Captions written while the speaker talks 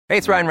Hey,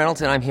 it's Ryan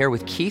Reynolds, and I'm here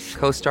with Keith,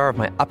 co-star of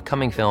my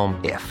upcoming film,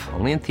 If,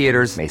 only in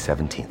theaters May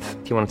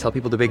 17th. Do you want to tell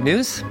people the big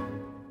news?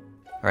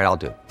 All right, I'll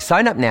do it.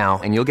 Sign up now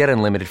and you'll get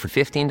unlimited for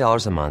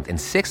 $15 a month and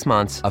 6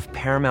 months of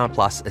Paramount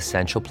Plus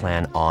Essential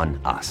Plan on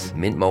us.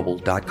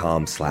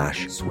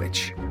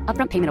 MintMobile.com/switch.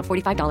 Upfront payment of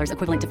 $45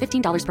 equivalent to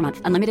 $15 per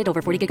month. Unlimited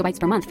over 40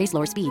 gigabytes per month. Face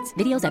lower speeds.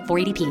 Videos at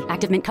 480p.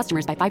 Active Mint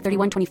customers by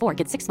 531.24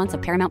 get 6 months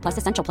of Paramount Plus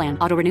Essential Plan.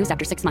 Auto renews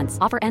after 6 months.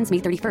 Offer ends May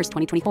 31st,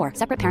 2024.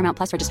 Separate Paramount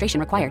Plus registration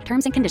required.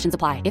 Terms and conditions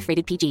apply if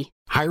rated PG.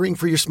 Hiring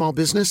for your small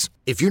business?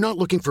 If you're not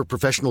looking for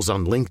professionals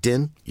on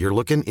LinkedIn, you're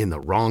looking in the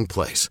wrong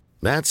place.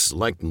 That's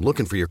like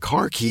looking for your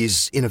car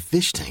keys in a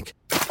fish tank.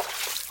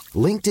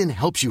 LinkedIn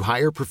helps you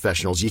hire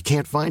professionals you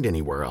can't find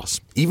anywhere else,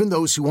 even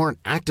those who aren't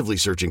actively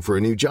searching for a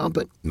new job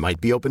but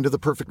might be open to the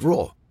perfect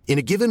role. In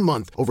a given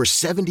month, over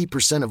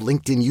 70% of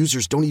LinkedIn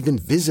users don't even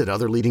visit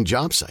other leading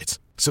job sites.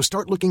 So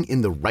start looking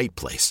in the right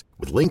place.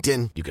 With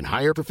LinkedIn, you can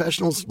hire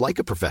professionals like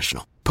a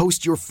professional.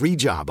 Post your free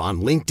job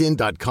on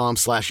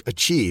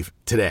linkedin.com/achieve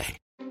today.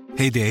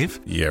 Hey, Dave.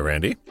 Yeah,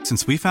 Randy.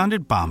 Since we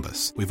founded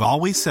Bombas, we've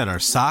always said our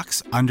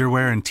socks,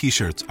 underwear, and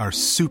T-shirts are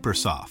super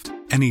soft.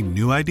 Any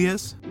new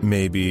ideas?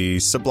 Maybe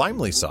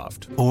sublimely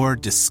soft. Or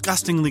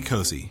disgustingly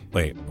cozy.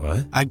 Wait,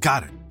 what? I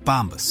got it.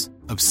 Bombas.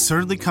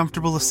 Absurdly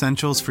comfortable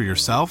essentials for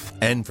yourself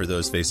and for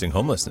those facing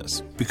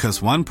homelessness.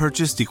 Because one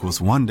purchased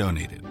equals one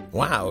donated.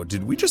 Wow,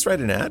 did we just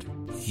write an ad?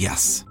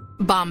 Yes.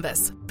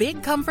 Bombas.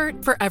 Big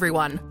comfort for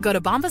everyone. Go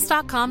to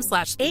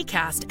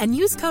bombas.com/ACAST and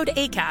use code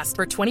ACAST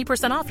for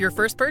 20% off your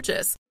first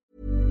purchase.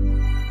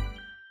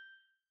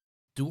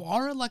 Do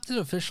our elected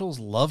officials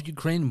love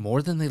Ukraine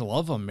more than they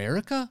love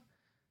America?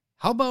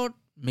 How about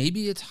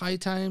maybe it's high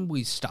time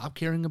we stop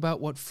caring about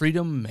what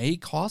freedom may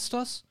cost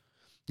us?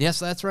 Yes,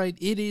 that's right.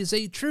 It is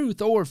a Truth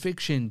or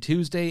Fiction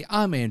Tuesday.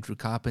 I'm Andrew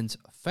Coppins.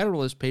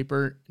 Federalist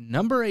Paper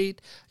number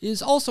 8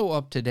 is also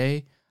up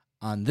today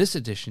on this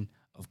edition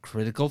of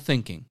Critical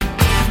Thinking.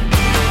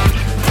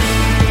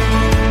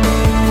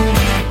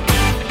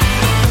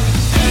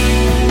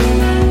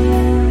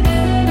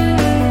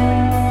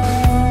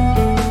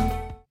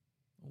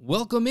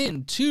 Welcome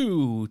in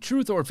to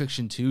Truth or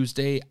Fiction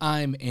Tuesday.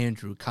 I'm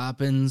Andrew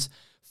Coppins.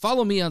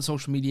 Follow me on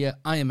social media.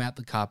 I am at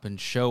The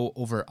Coppins Show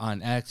over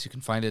on X. You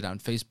can find it on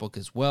Facebook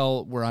as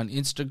well. We're on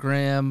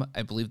Instagram.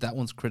 I believe that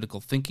one's Critical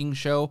Thinking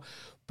Show.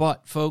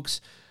 But folks,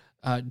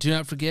 do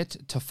not forget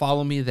to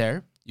follow me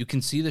there. You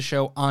can see the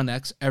show on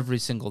X every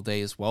single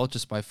day as well,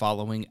 just by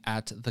following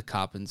at The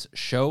Coppins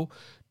Show.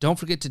 Don't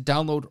forget to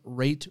download,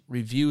 rate,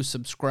 review,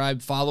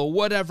 subscribe, follow,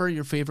 whatever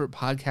your favorite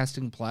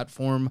podcasting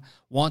platform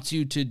wants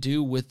you to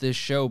do with this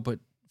show. But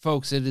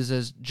folks, it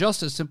is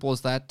just as simple as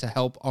that to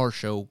help our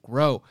show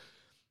grow.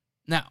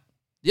 Now,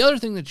 the other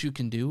thing that you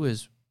can do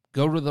is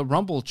go to the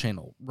Rumble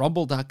channel,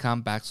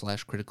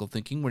 rumble.com/critical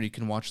thinking, where you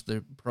can watch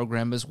the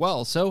program as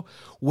well. So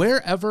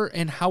wherever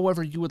and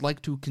however you would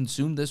like to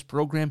consume this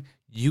program,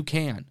 you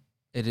can.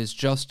 It is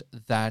just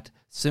that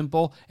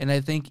simple. And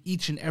I thank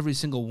each and every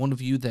single one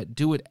of you that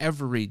do it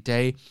every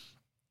day.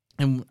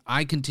 And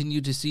I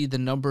continue to see the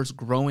numbers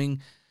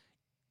growing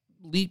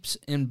leaps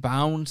and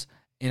bounds.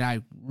 And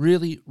I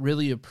really,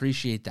 really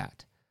appreciate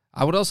that.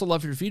 I would also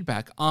love your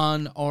feedback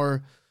on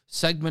our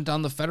segment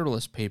on the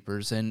Federalist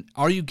Papers. And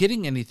are you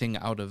getting anything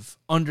out of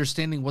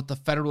understanding what the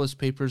Federalist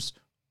Papers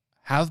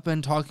have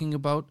been talking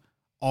about,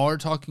 are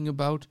talking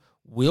about,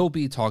 will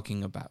be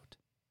talking about?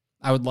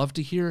 I would love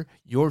to hear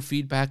your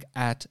feedback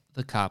at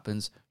The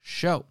Coppins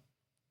Show.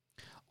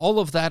 All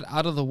of that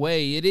out of the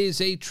way, it is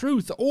a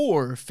Truth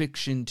or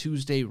Fiction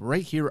Tuesday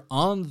right here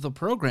on the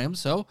program,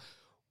 so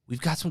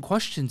we've got some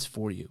questions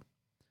for you.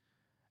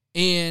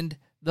 And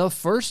the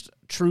first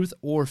Truth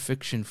or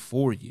Fiction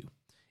for you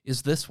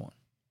is this one.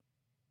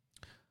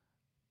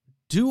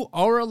 Do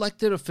our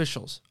elected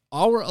officials,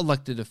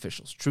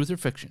 truth or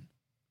fiction,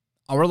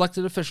 our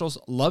elected officials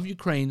love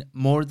Ukraine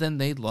more than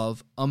they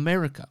love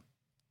America?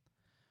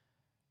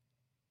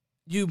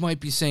 You might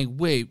be saying,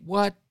 wait,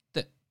 what?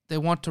 They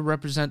want to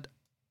represent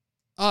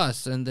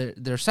us, and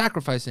they're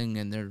sacrificing,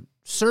 and they're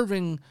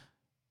serving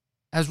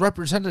as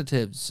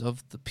representatives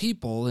of the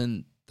people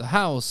in the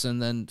House,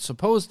 and then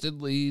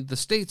supposedly the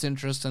state's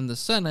interest in the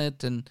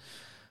Senate. And,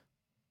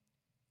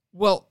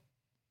 well,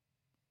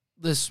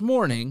 this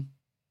morning,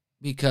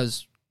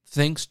 because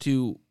thanks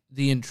to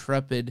the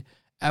intrepid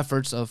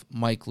efforts of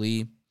Mike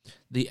Lee,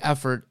 the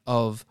effort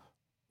of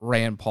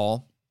Rand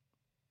Paul,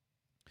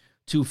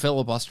 to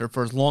filibuster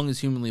for as long as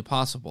humanly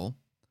possible.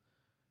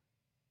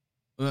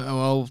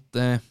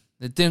 It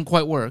didn't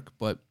quite work,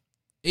 but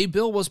a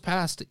bill was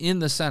passed in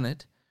the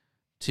Senate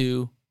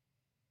to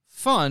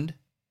fund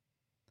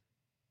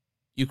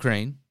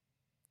Ukraine,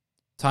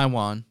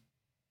 Taiwan,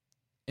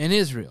 and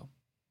Israel.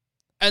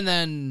 And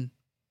then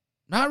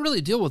not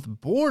really deal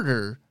with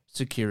border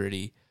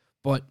security,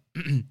 but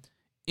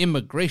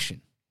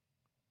immigration.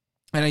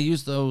 And I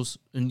use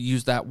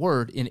that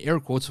word in air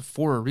quotes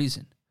for a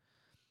reason.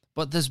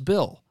 But this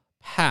bill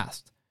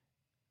passed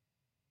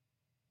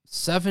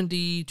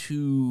 70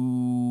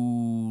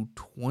 to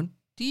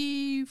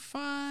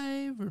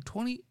 25 or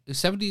 20,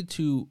 70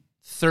 to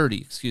 30,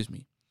 excuse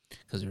me,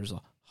 because there's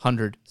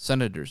 100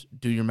 senators.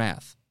 Do your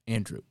math,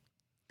 Andrew.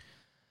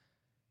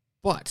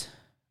 But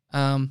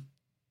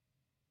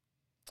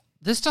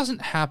this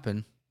doesn't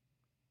happen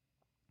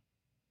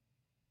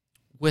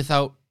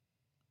without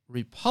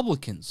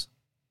Republicans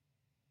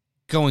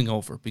going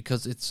over,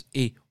 because it's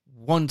a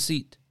one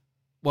seat.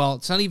 Well,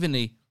 it's not even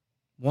a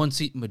one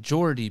seat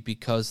majority,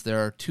 because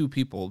there are two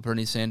people,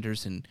 Bernie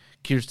Sanders and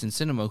Kyrsten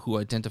Sinema, who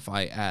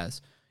identify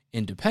as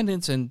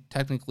independents, and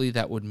technically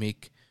that would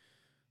make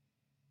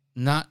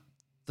not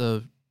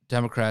the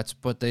Democrats,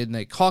 but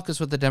they caucus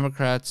with the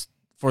Democrats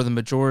for the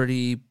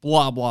majority,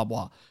 blah, blah,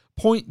 blah.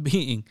 Point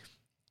being,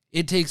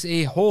 it takes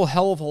a whole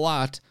hell of a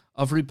lot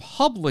of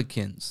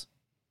Republicans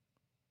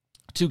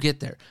to get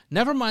there.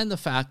 Never mind the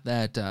fact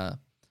that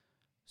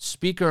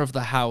Speaker of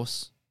the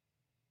House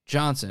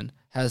Johnson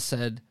has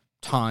said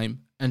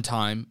time and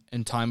time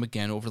and time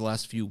again over the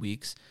last few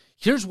weeks,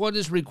 here's what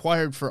is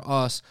required for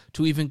us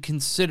to even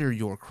consider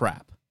your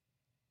crap.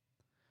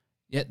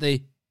 Yet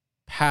they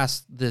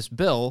passed this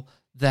bill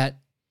that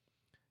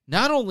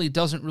not only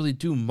doesn't really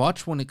do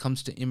much when it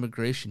comes to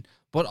immigration,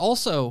 but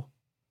also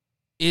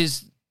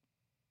is,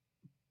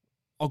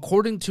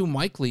 according to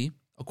Mike Lee,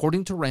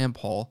 according to Rand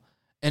Paul,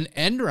 an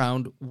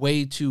end-round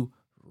way to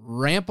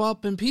ramp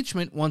up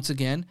impeachment once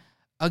again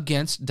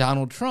against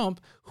Donald Trump,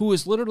 who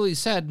has literally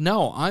said,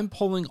 no, I'm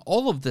pulling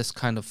all of this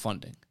kind of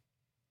funding.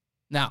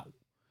 Now,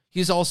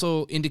 he's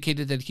also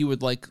indicated that he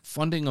would like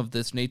funding of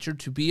this nature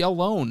to be a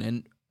loan,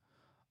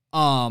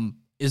 and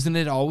isn't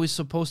it always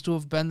supposed to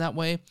have been that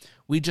way?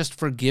 We just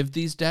forgive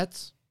these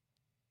debts?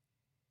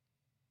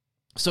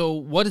 So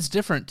what is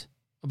different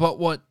about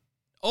what,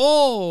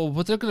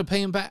 but they're going to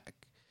pay him back?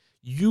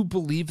 You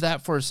believe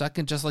that for a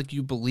second, just like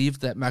you believed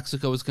that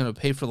Mexico was going to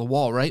pay for the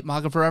wall, right?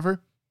 MAGA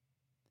forever?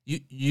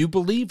 You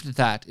believed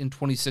that in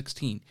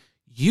 2016.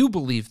 You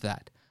believed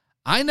that.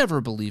 I never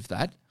believed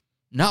that.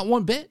 Not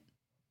one bit.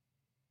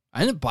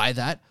 I didn't buy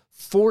that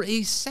for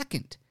a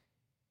second.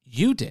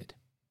 You did.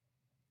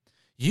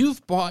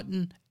 You've bought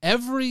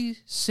every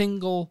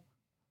single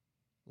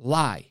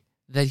lie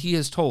that he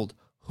has told.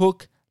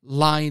 Hook,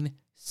 line,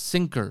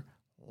 sinker.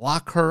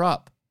 Lock her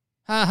up.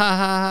 Ha ha ha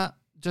ha.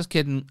 Just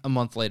kidding, a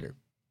month later.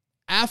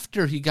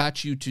 After he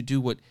got you to do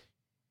what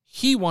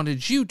he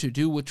wanted you to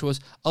do, which was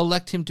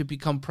elect him to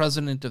become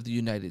president of the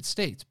United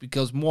States,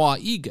 because moi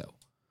ego.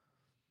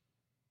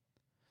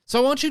 So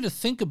I want you to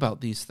think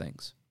about these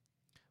things.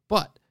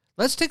 But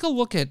let's take a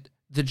look at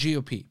the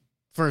GOP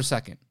for a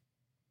second,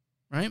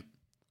 right?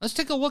 Let's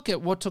take a look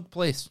at what took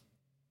place.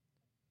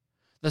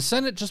 The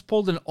Senate just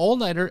pulled an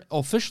all-nighter,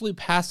 officially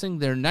passing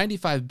their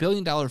 $95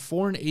 billion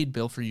foreign aid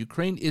bill for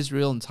Ukraine,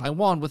 Israel, and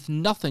Taiwan with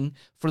nothing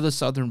for the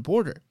southern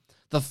border.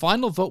 The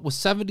final vote was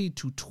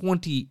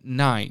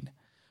 70-29,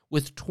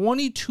 with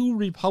 22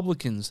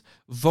 Republicans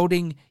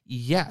voting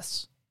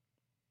yes.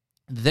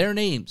 Their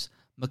names: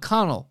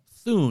 McConnell,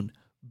 Thune,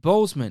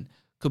 Bozeman,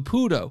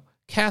 Caputo,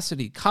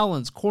 Cassidy,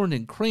 Collins,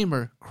 Cornyn,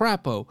 Kramer,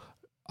 Crapo.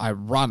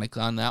 Ironic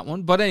on that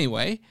one, but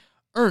anyway.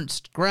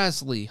 Ernst,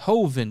 Grassley,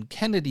 Hoeven,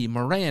 Kennedy,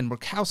 Moran,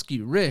 Murkowski,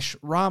 Risch,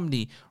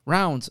 Romney,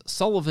 Rounds,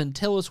 Sullivan,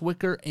 Tillis,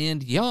 Wicker,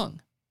 and Young.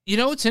 You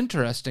know, it's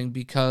interesting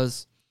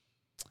because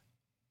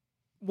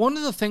one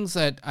of the things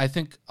that I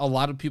think a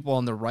lot of people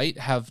on the right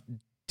have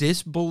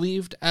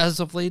disbelieved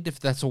as of late, if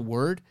that's a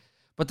word,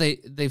 but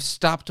they've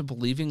stopped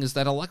believing, is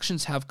that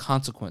elections have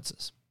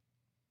consequences.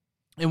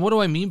 And what do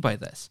I mean by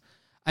this?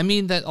 I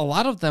mean that a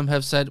lot of them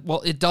have said,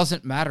 well, it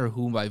doesn't matter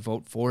whom I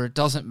vote for. It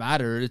doesn't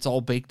matter. It's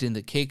all baked in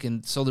the cake.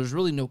 And so there's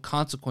really no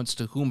consequence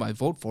to whom I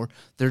vote for.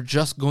 They're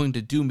just going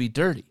to do me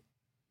dirty.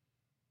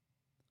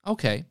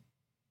 Okay.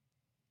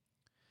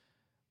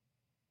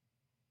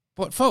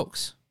 But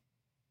folks,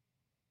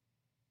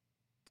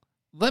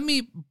 let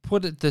me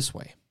put it this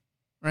way,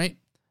 right?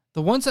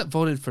 The ones that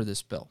voted for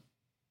this bill,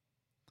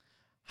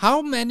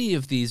 how many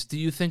of these do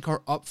you think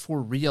are up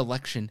for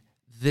re-election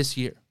this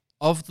year?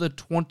 Of the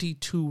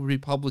 22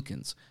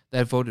 Republicans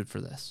that voted for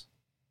this?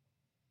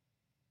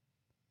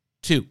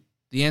 2.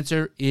 The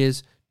answer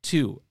is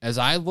 2. As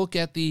I look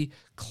at the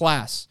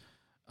class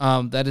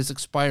that is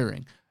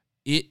expiring,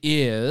 it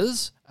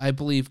is, I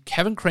believe,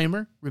 Kevin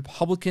Cramer,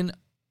 Republican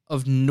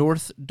of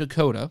North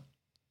Dakota,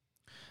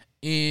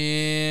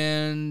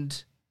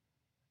 and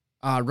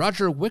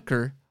Roger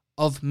Wicker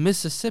of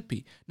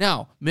Mississippi.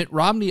 Now, Mitt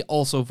Romney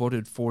also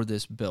voted for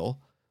this bill,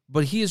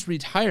 but he is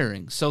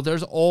retiring, so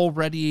there's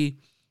already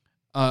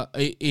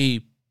a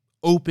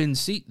open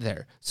seat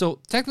there. So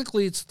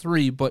technically it's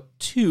 3, but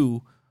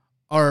 2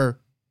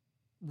 are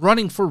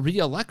running for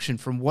re-election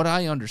from what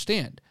I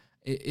understand.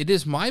 It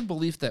is my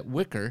belief that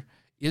Wicker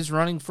is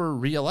running for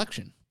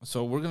re-election.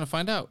 So we're going to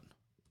find out.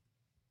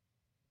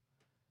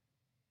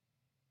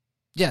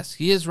 Yes,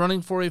 he is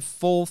running for a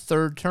full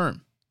 3rd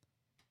term.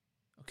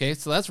 Okay,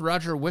 so that's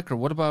Roger Wicker.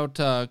 What about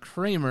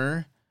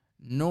Cramer,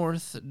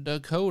 North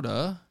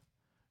Dakota?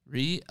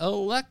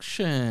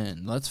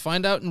 Re-election. Let's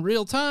find out in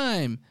real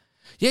time.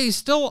 Yeah, he's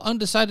still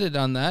undecided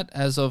on that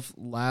as of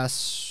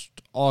last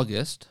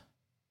August.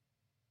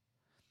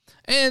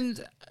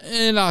 And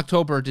in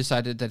October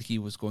decided that he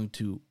was going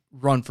to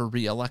run for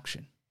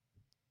re-election.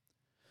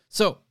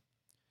 So,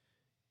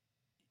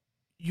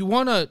 you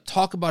want to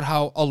talk about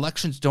how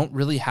elections don't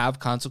really have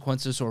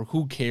consequences or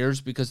who cares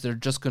because they're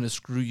just going to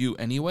screw you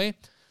anyway?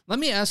 Let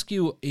me ask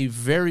you a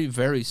very,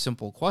 very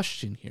simple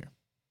question here.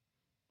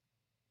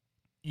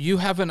 You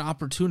have an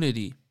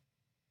opportunity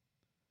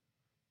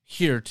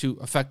here to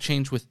affect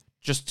change with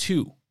just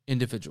 2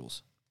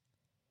 individuals.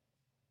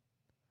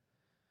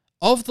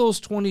 Of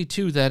those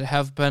 22 that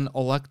have been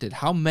elected,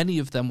 how many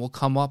of them will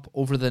come up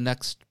over the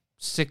next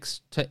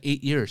 6 to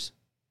 8 years?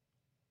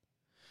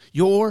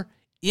 Your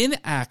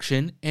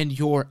inaction and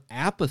your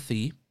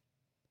apathy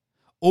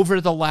over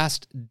the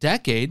last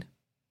decade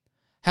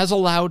has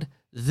allowed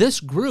this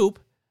group,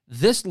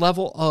 this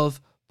level of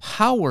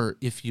power,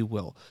 if you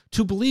will,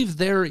 to believe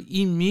they're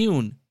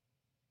immune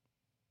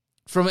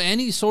from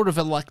any sort of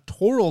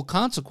electoral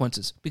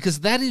consequences, because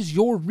that is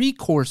your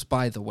recourse,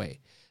 by the way.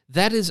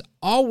 That is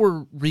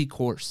our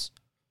recourse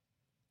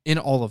in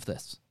all of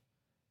this.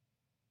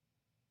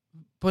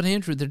 But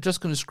Andrew, they're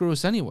just going to screw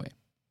us anyway.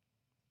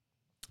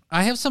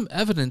 I have some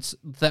evidence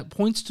that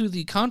points to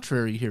the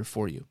contrary here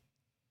for you.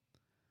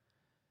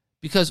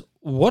 Because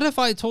what if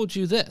I told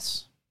you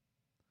this?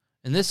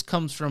 And this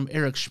comes from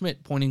Eric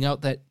Schmidt pointing out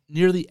that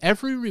nearly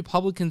every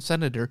Republican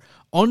senator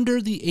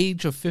under the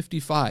age of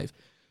 55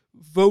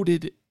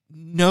 voted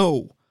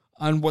no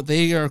on what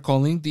they are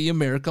calling the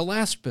America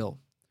Last bill.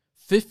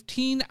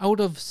 15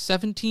 out of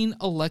 17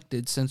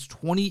 elected since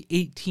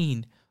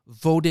 2018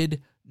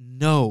 voted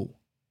no.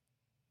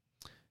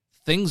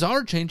 Things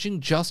are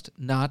changing, just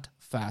not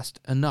fast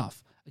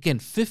enough. Again,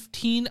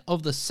 15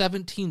 of the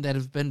 17 that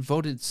have been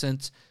voted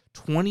since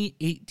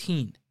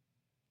 2018.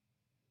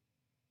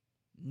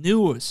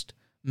 Newest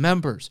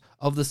members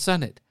of the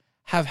Senate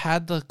have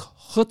had the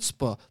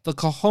chutzpah, the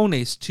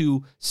cojones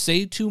to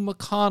say to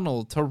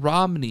McConnell, to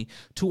Romney,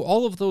 to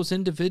all of those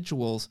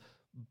individuals,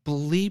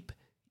 bleep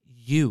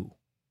you.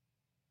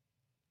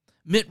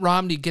 Mitt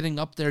Romney getting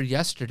up there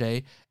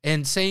yesterday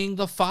and saying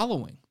the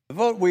following. The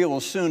vote we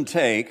will soon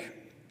take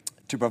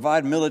to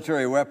provide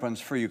military weapons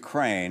for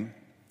Ukraine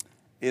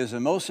is the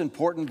most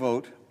important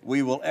vote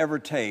we will ever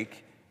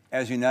take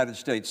as United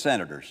States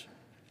senators.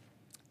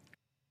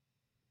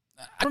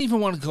 I don't even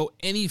want to go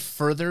any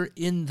further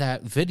in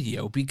that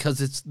video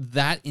because it's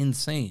that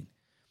insane.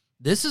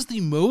 This is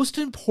the most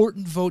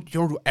important vote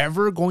you're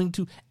ever going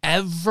to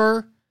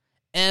ever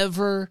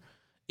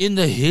in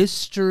the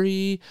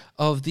history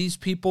of these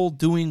people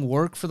doing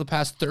work for the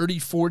past 30,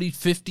 40,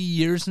 50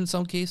 years in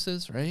some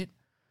cases, right?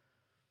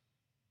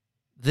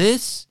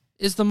 This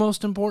is the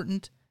most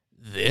important.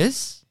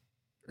 This?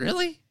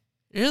 Really?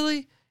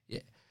 Really? Yeah.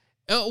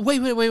 Oh,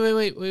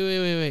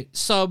 wait.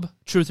 Sub,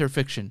 truth or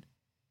fiction.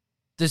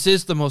 This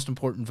is the most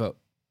important vote.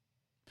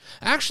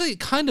 Actually, it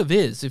kind of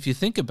is, if you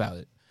think about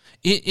it.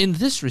 In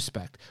this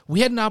respect,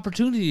 we had an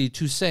opportunity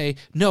to say,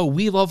 no,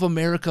 we love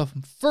America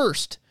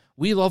first.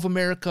 We love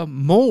America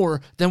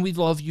more than we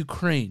love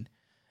Ukraine.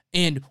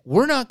 And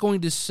we're not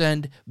going to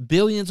send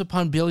billions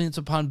upon billions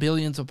upon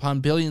billions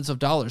upon billions of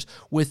dollars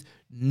with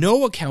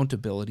no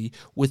accountability,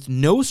 with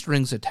no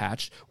strings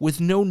attached, with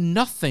no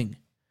nothing.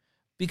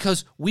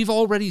 Because we've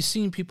already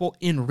seen people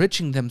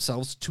enriching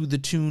themselves to the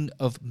tune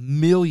of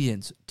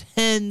millions,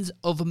 tens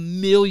of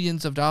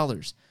millions of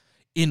dollars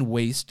in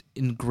waste,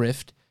 in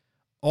grift,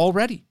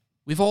 already.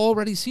 We've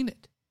already seen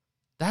it.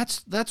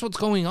 That's what's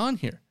going on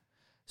here.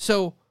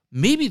 So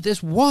maybe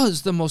this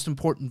was the most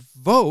important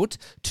vote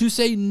to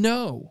say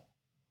no.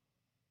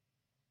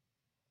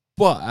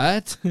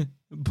 But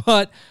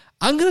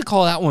I'm going to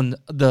call that one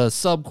the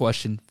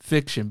sub-question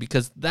fiction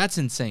because that's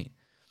insane.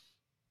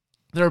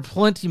 There are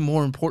plenty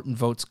more important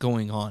votes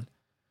going on.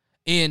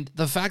 And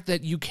the fact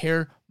that you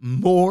care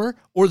more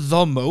or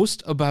the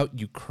most about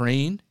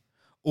Ukraine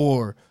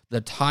or the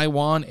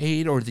Taiwan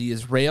aid or the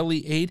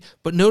Israeli aid,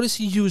 but notice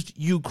he used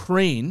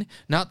Ukraine,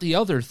 not the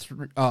other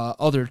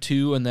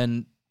two, and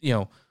then,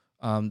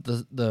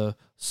 the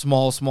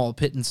small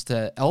pittance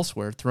to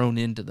elsewhere thrown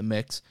into the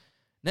mix.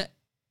 Now,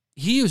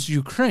 he used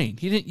Ukraine.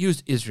 He didn't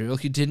use Israel.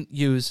 He didn't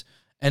use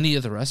any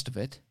of the rest of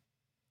it.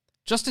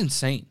 Just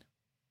insane.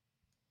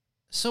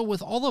 So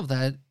with all of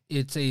that,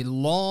 it's a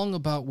long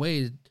about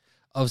way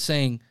of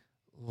saying,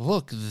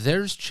 look,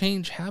 there's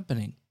change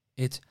happening.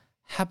 It's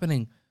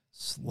happening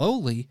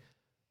slowly,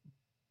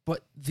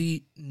 but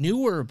the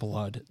newer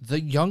blood,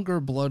 the younger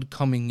blood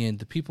coming in,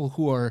 the people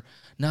who are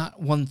not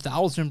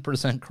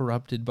 1,000%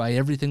 corrupted by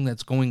everything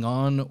that's going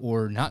on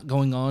or not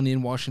going on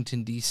in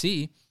Washington,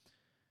 D.C.,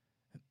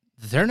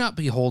 they're not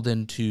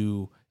beholden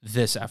to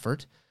this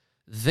effort.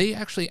 They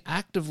actually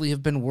actively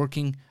have been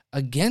working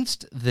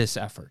against this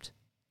effort.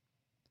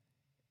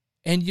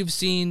 And you've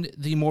seen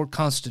the more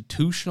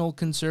constitutional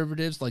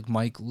conservatives like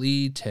Mike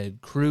Lee, Ted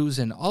Cruz,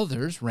 and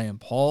others,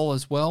 Rand Paul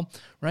as well,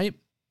 right?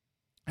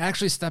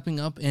 Actually stepping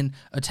up and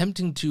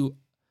attempting to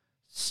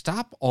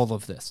stop all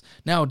of this.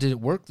 Now, did it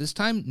work this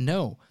time?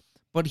 No.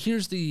 But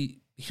here's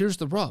the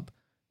rub.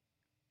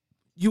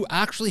 You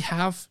actually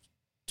have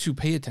to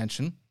pay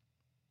attention.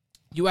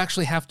 You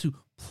actually have to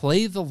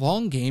play the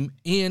long game,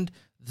 and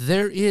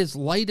there is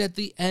light at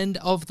the end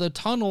of the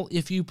tunnel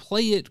if you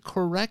play it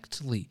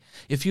correctly.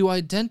 If you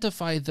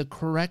identify the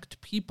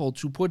correct people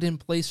to put in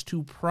place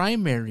to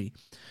primary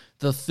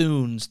the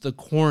Thunes, the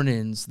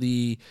Cornyns,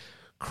 the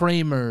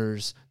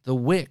Kramers, the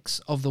Wicks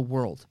of the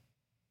world.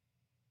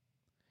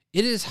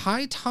 It is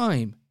high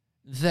time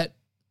that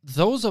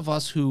those of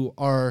us who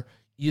are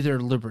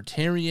either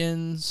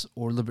libertarians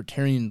or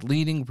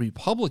libertarian-leaning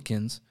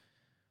Republicans,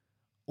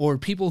 or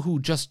people who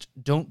just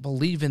don't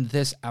believe in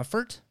this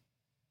effort,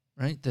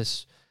 right?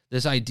 This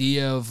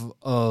idea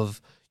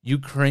of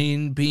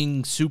Ukraine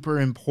being super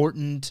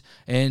important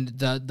and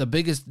the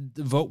biggest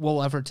vote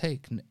we'll ever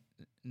take.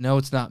 No,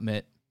 it's not,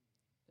 Mitt.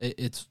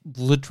 It's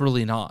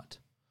literally not.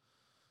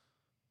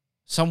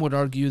 Some would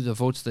argue the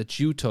votes that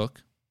you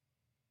took,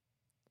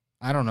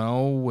 I don't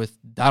know, with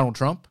Donald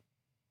Trump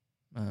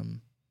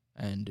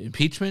and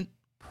impeachment,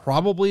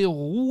 probably a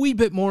wee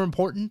bit more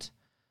important,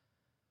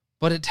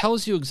 but it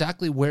tells you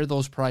exactly where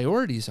those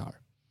priorities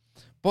are.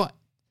 But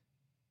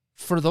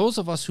for those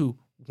of us who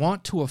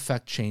want to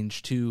affect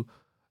change,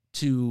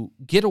 to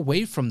get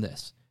away from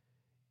this,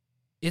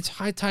 it's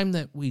high time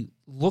that we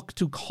look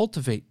to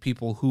cultivate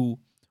people who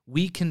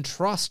we can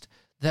trust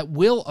that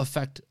will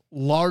affect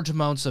large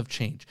amounts of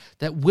change,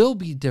 that will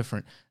be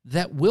different,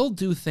 that will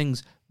do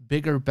things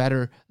bigger,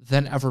 better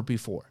than ever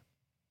before.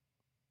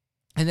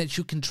 And that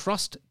you can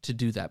trust to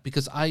do that,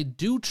 because I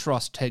do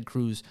trust Ted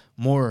Cruz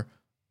more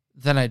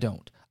than I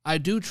don't. I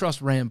do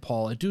trust Rand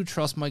Paul. I do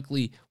trust Mike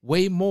Lee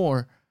way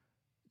more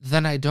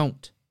than I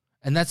don't.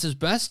 And that's as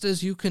best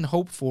as you can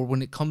hope for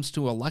when it comes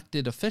to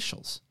elected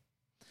officials.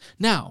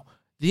 Now,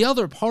 the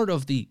other part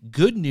of the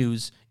good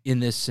news in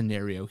this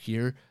scenario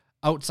here,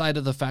 outside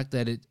of the fact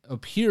that it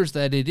appears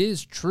that it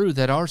is true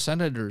that our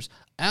senators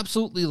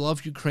absolutely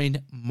love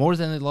Ukraine more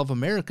than they love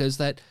America, is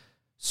that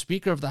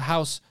Speaker of the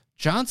House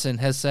Johnson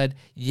has said,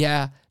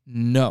 yeah,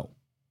 no.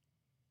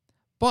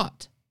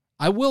 But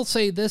I will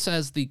say this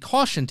as the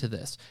caution to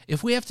this.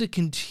 If we have to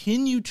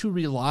continue to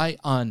rely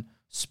on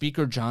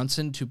Speaker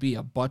Johnson to be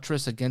a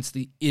buttress against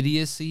the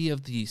idiocy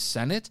of the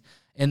Senate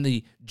and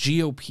the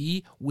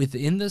GOP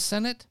within the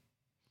Senate,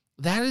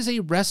 that is a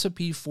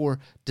recipe for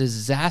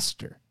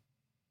disaster.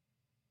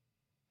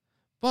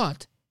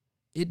 But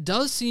it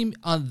does seem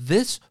on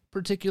this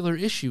particular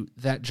issue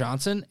that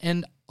Johnson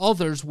and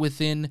others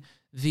within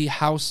the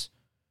House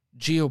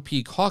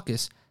GOP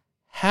caucus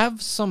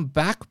have some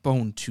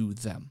backbone to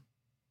them.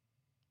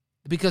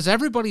 Because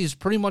everybody is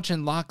pretty much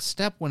in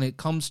lockstep when it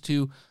comes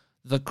to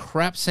the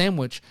crap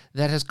sandwich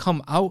that has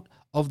come out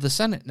of the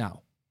Senate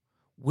now.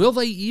 Will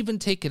they even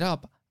take it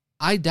up?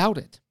 I doubt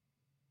it.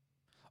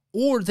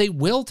 Or they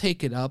will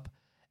take it up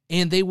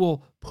and they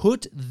will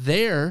put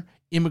their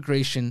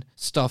immigration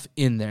stuff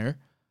in there,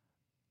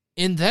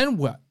 and then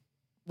what?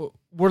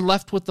 We're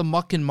left with the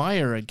muck and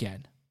mire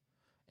again.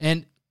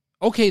 And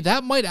okay,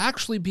 that might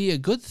actually be a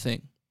good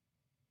thing.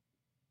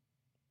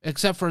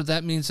 Except for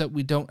that means that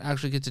we don't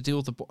actually get to deal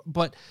with the border.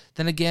 But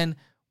then again,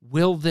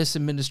 will this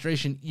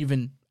administration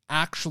even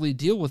actually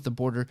deal with the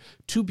border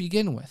to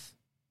begin with?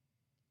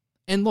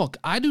 And look,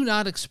 I do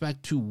not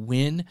expect to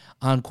win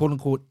on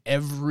quote-unquote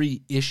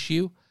every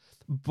issue,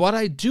 but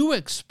I do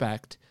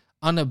expect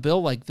on a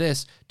bill like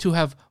this to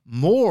have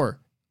more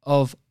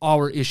of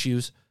our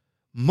issues,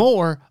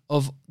 more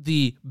of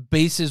the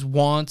base's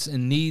wants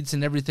and needs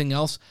and everything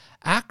else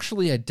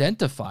actually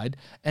identified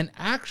and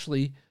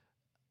actually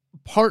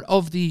part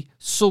of the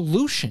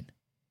solution.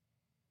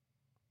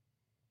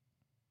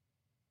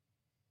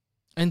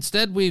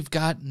 Instead, we've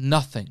got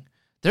nothing.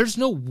 There's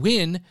no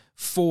win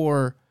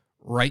for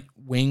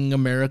right-wing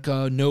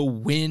America, no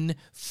win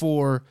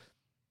for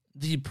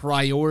the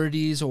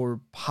priorities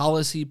or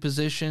policy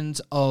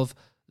positions of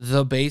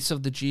the base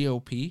of the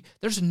GOP.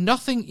 There's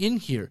nothing in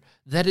here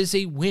that is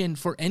a win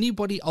for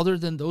anybody other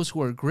than those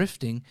who are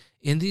grifting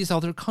in these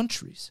other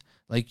countries,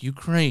 like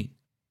Ukraine,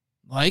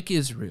 like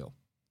Israel,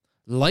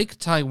 like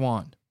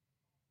Taiwan.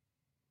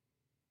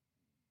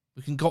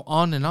 We can go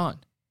on and on.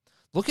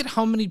 Look at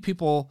how many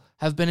people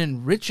have been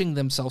enriching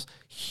themselves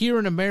here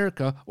in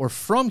America or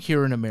from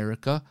here in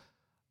America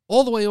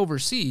all the way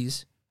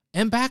overseas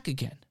and back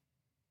again.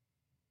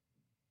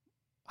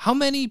 How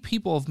many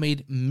people have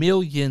made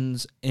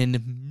millions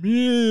and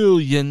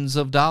millions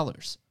of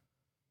dollars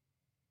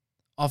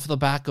off the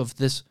back of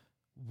this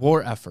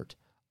war effort?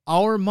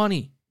 Our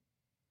money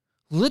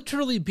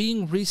literally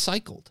being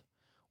recycled.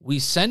 We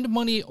send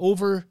money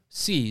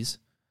overseas,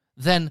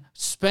 then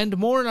spend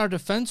more in our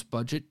defense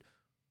budget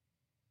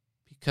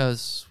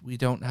because we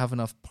don't have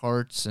enough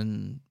parts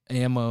and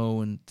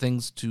ammo and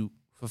things to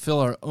fulfill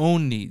our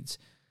own needs.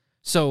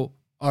 So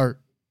our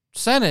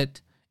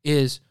Senate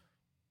is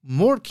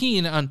more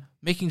keen on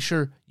making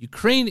sure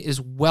Ukraine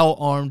is well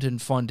armed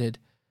and funded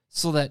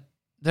so that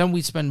then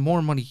we spend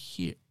more money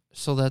here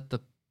so that the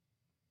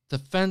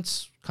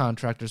defense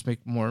contractors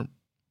make more.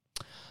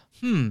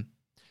 Do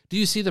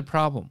you see the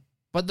problem?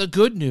 But the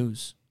good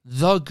news,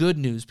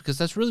 because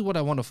that's really what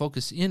I want to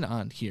focus in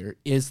on here,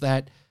 is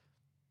that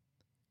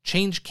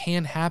change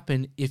can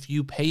happen if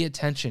you pay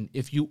attention,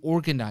 if you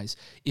organize,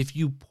 if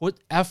you put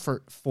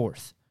effort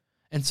forth.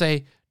 and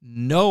say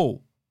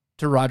no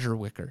to Roger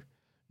Wicker,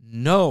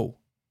 no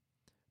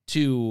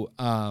to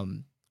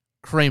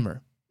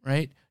Kramer,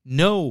 right?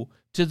 No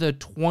to the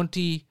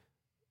 20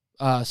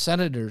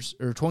 senators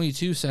or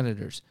 22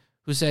 senators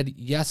who said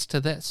yes to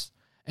this.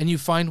 And you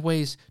find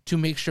ways to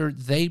make sure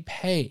they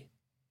pay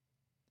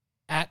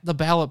at the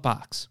ballot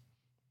box.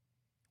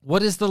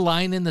 What is the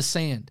line in the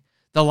sand?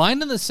 The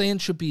line in the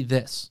sand should be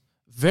this,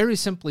 very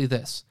simply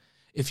this.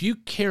 If you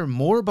care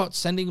more about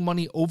sending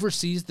money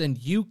overseas than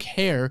you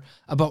care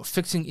about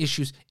fixing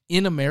issues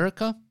in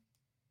America,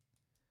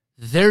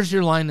 there's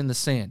your line in the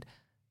sand.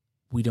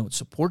 We don't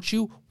support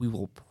you, we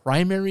will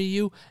primary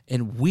you,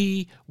 and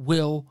we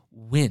will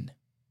win.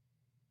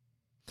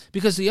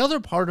 Because the other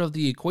part of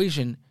the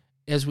equation,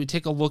 as we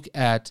take a look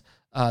at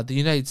the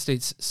United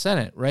States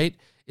Senate, right,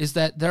 is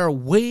that there are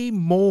way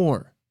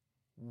more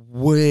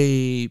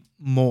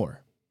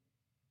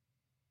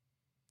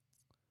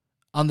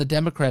on the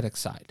Democratic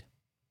side.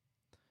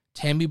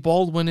 Tammy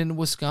Baldwin in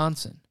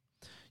Wisconsin.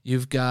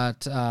 You've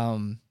got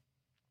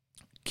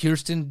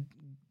Kirsten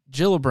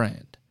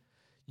Gillibrand.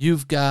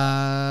 You've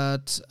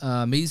got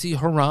Mazie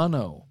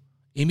Hirono,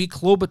 Amy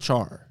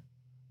Klobuchar,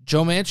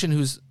 Joe Manchin,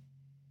 who's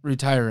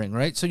retiring,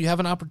 right? So you have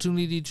an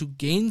opportunity to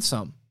gain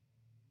some.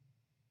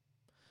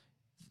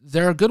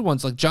 There are good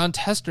ones, like John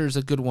Tester is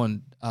a good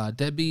one.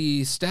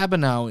 Debbie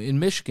Stabenow in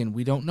Michigan,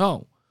 we don't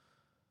know.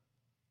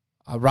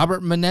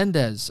 Robert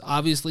Menendez,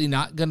 obviously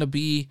not going to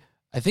be,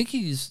 I think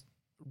he's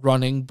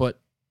running, but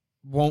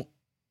won't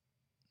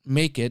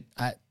make it.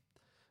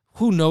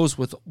 Who knows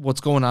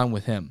what's going on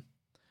with him.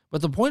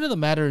 But the point of the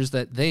matter is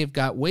that they've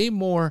got way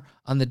more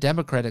on the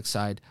Democratic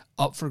side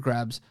up for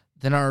grabs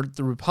than are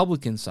the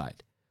Republican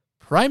side.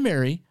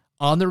 Primary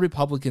on the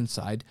Republican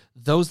side,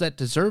 those that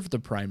deserve the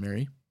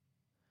primary,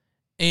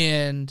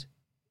 and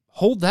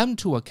hold them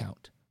to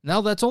account.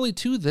 Now, that's only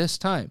 2 this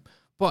time,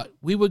 but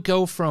we would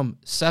go from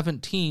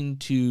 17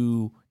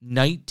 to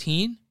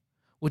 19,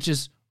 which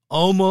is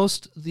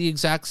almost the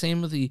exact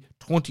same of the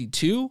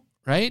 22,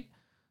 right?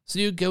 So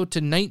you go to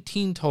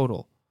 19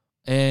 total,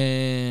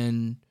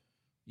 and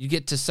you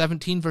get to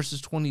 17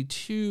 versus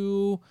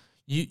 22.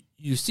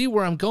 You see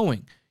where I'm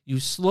going.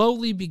 You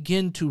slowly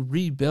begin to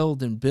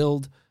rebuild and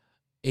build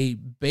a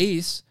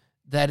base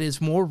that is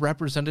more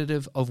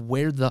representative of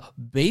where the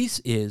base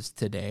is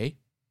today.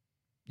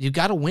 You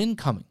got a win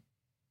coming.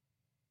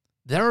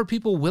 There are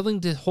people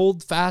willing to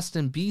hold fast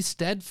and be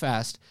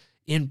steadfast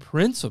in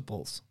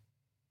principles.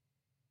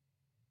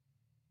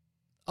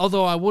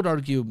 Although I would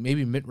argue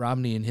maybe Mitt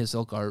Romney and his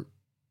ilk are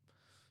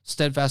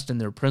steadfast in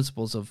their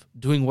principles of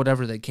doing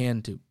whatever they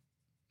can to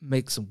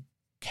make some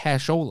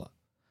cashola.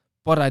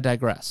 But I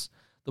digress.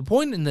 The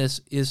point in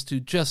this is to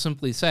just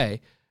simply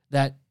say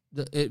that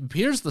it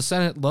appears the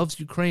Senate loves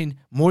Ukraine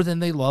more than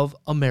they love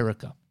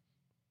America.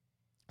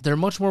 They're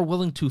much more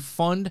willing to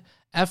fund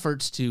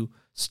efforts to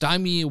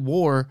stymie a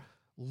war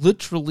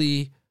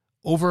literally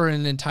over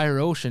an entire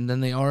ocean than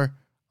they are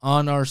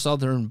on our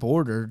southern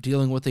border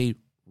dealing with a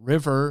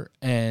river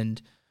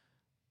and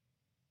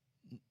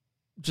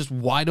just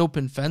wide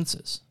open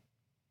fences.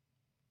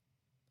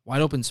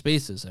 Wide open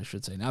spaces, I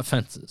should say, not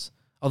fences.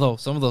 Although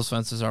some of those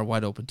fences are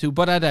wide open too,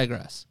 but I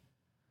digress.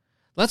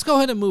 Let's go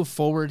ahead and move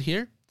forward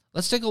here.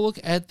 Let's take a look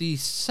at the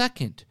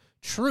second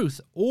truth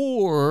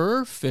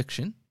or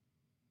fiction,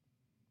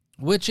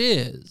 which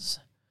is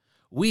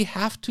we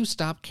have to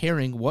stop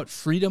caring what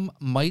freedom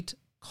might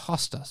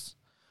cost us.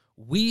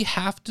 We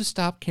have to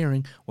stop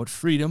caring what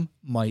freedom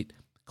might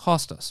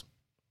cost us.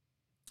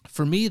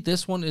 For me,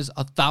 this one is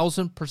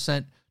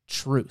 1,000%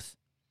 truth.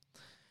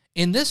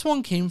 And this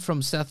one came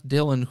from Seth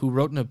Dillon, who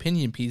wrote an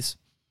opinion piece,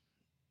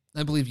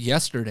 I believe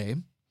yesterday,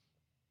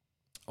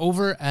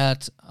 over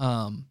at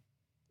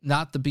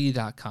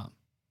notthebee.com.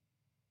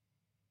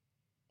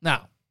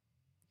 Now,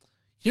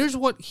 here's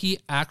what he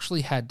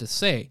actually had to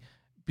say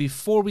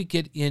before we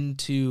get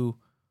into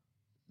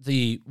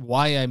the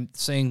why I'm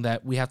saying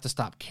that we have to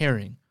stop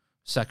caring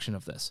section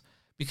of this.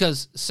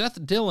 Because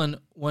Seth Dillon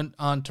went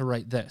on to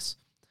write this.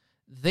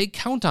 They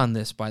count on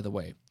this, by the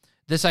way.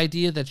 This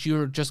idea that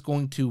you're just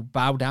going to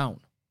bow down.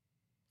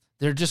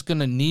 They're just going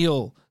to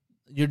kneel.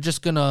 You're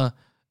just going to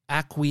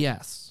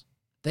acquiesce.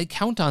 They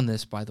count on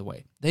this, by the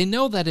way. They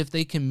know that if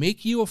they can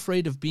make you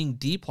afraid of being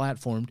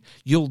deplatformed,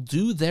 you'll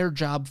do their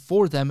job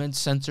for them and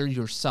censor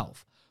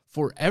yourself.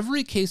 For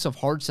every case of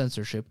hard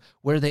censorship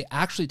where they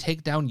actually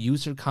take down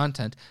user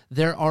content,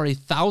 there are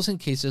 1,000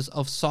 cases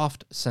of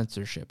soft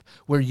censorship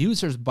where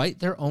users bite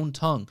their own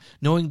tongue,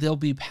 knowing they'll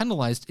be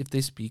penalized if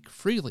they speak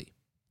freely.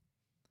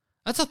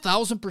 That's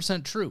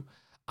 1,000% true.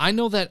 I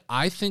know that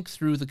I think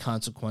through the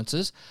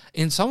consequences,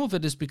 and some of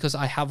it is because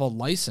I have a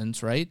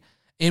license, right?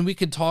 And we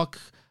could talk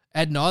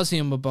ad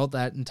nauseum about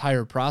that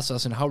entire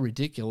process and how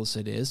ridiculous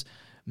it is.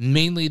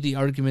 Mainly the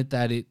argument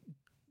that it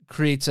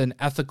creates an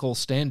ethical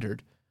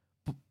standard.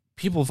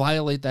 People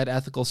violate that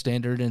ethical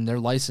standard in their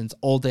license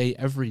all day,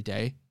 every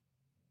day.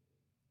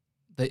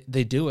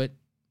 They do it.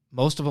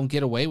 Most of them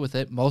get away with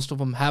it. Most of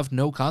them have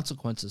no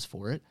consequences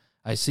for it.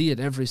 I see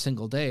it every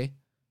single day.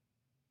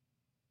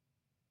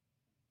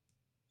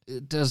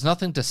 it does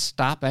nothing to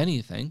stop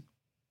anything.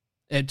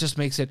 It just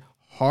makes it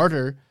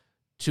harder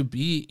to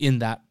be in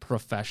that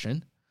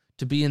profession,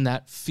 to be in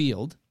that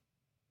field.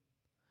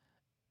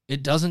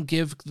 It doesn't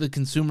give the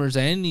consumers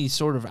any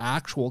sort of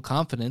actual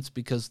confidence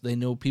because they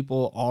know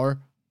people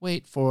are,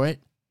 wait for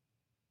it,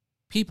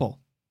 people.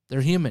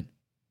 They're human.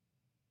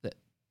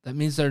 That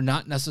means they're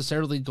not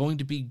necessarily going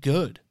to be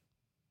good.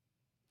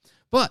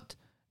 But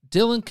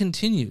Dylan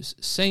continues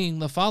saying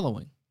the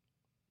following.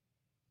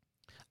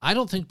 I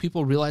don't think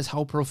people realize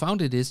how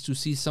profound it is to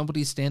see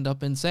somebody stand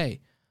up and say,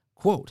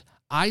 quote,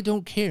 I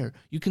don't care.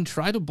 You can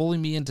try to bully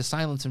me into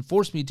silence and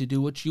force me to do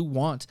what you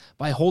want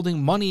by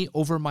holding money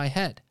over my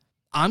head.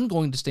 I'm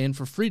going to stand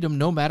for freedom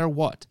no matter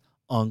what,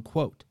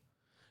 unquote.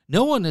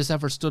 No one has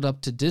ever stood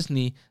up to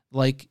Disney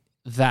like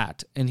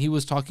that. And he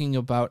was talking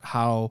about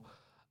how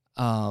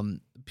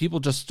people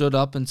just stood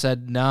up and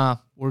said, nah,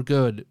 we're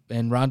good,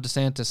 and Ron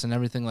DeSantis and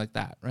everything like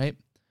that, right?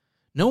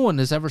 No one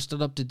has ever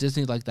stood up to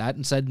Disney like that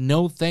and said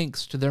no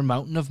thanks to their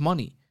mountain of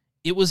money.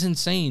 It was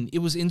insane. It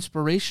was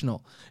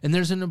inspirational. And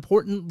there's an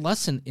important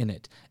lesson in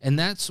it. And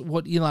that's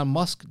what Elon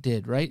Musk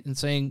did, right? And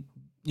saying,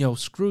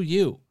 screw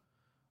you.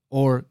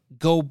 Or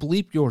go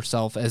bleep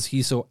yourself, as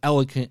he so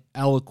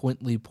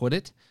eloquently put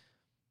it.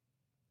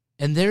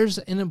 And there's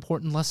an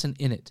important lesson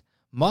in it.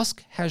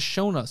 Musk has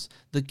shown us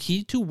the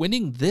key to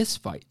winning this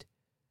fight.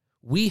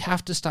 We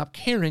have to stop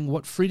caring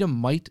what freedom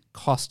might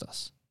cost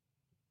us.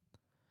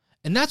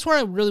 And that's where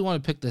I really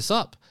want to pick this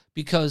up,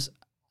 because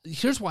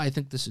here's why I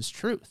think this is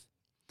truth.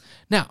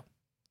 Now,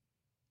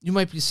 you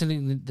might be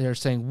sitting there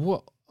saying,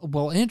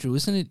 well, Andrew,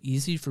 isn't it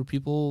easy for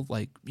people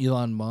like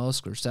Elon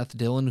Musk or Seth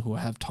Dillon who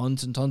have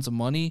tons and tons of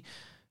money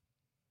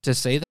to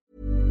say that?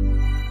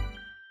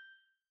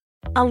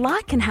 A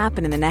lot can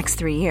happen in the next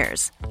 3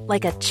 years.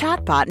 Like a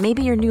chatbot may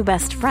be your new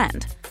best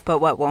friend. But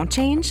what won't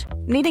change?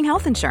 Needing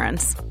health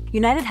insurance.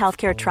 United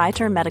Healthcare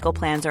Tri-Term Medical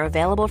Plans are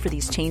available for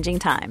these changing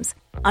times.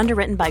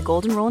 Underwritten by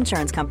Golden Rule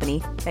Insurance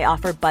Company, they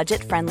offer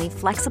budget-friendly,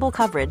 flexible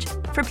coverage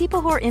for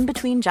people who are in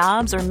between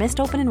jobs or missed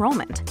open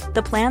enrollment.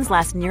 The plans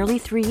last nearly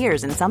 3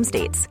 years in some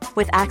states,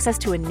 with access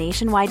to a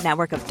nationwide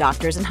network of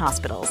doctors and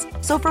hospitals.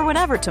 So for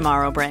whatever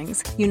tomorrow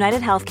brings,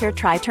 United Healthcare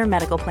Tri-Term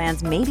Medical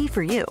Plans may be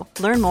for you.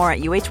 Learn more at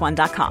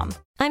uh1.com.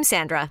 I'm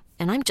Sandra,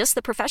 and I'm just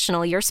the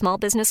professional your small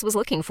business was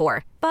looking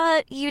for.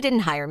 But you didn't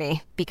hire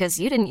me because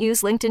you didn't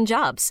use LinkedIn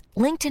Jobs.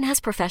 LinkedIn has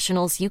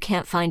professionals you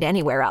can't find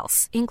anywhere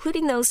else,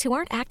 including those who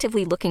aren't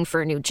actively looking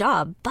for a new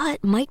job,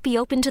 but might be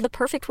open to the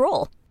perfect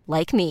role,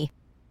 like me.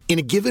 In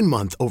a given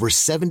month, over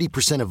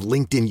 70% of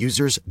LinkedIn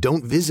users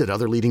don't visit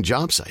other leading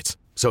job sites.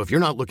 So if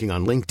you're not looking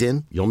on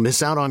LinkedIn, you'll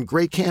miss out on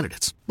great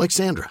candidates like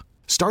Sandra.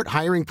 Start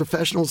hiring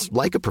professionals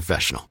like a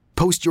professional.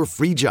 Post your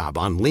free job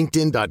on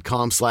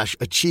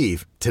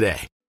linkedin.com/achieve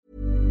today.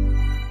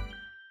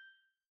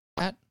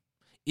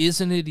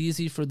 Isn't it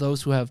easy for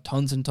those who have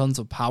tons and tons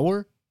of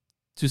power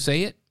to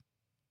say it?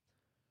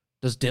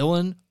 Does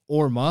Dylan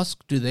or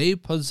Musk, do they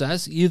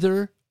possess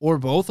either or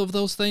both of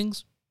those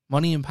things?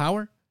 Money and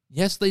power?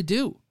 Yes, they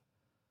do.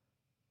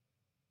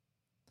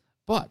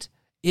 But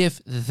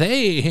if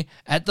they,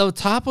 at the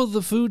top of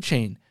the food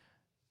chain,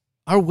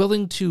 are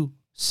willing to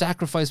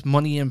sacrifice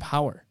money and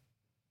power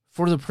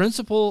for the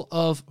principle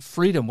of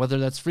freedom, whether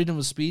that's freedom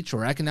of speech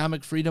or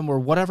economic freedom or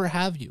whatever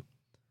have you,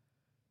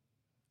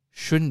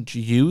 shouldn't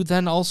you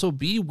then also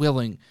be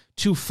willing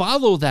to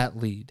follow that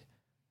lead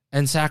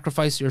and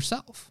sacrifice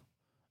yourself?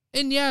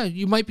 And yeah,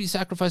 you might be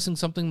sacrificing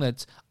something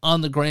that's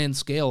on the grand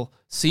scale,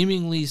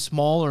 seemingly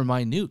small or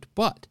minute,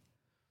 but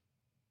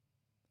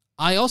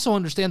I also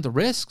understand the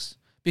risks,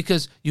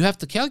 because you have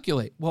to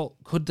calculate, well,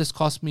 could this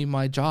cost me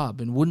my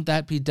job? And wouldn't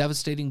that be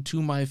devastating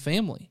to my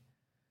family?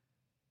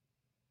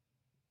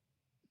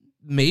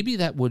 Maybe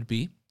that would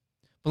be.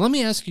 But let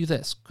me ask you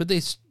this. Could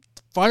they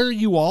fire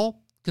you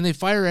all? Can they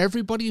fire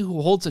everybody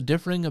who holds a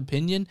differing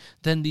opinion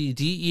than the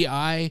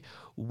DEI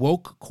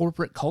woke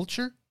corporate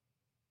culture?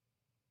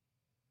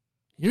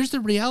 Here's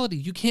the reality.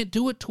 You can't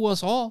do it to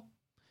us all.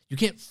 You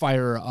can't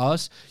fire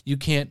us. You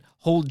can't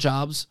hold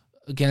jobs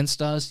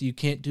against us. You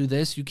can't do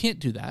this. You can't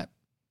do that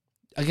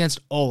against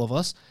all of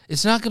us.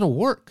 It's not going to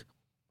work.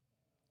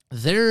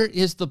 There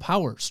is the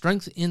power,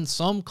 strength in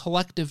some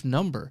collective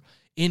number,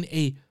 in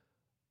a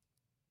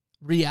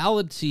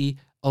reality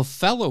of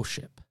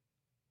fellowship.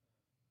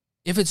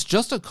 If it's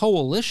just a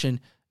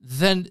coalition,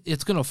 then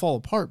it's going to fall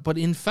apart. But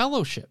in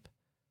fellowship,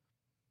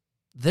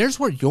 there's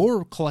where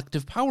your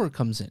collective power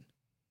comes in.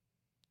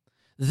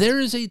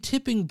 There is a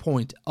tipping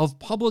point of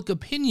public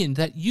opinion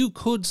that you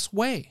could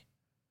sway.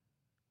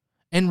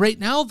 And right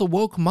now, the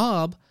woke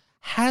mob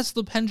has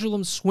the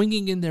pendulum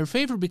swinging in their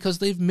favor because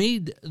they've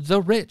made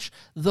the rich,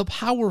 the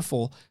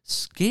powerful,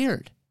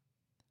 scared.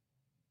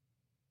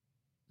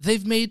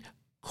 They've made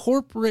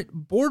corporate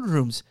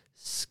boardrooms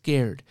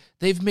scared.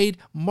 They've made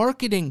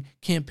marketing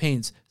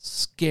campaigns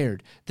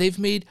scared. They've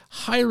made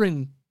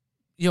hiring,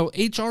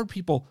 HR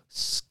people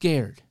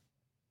scared.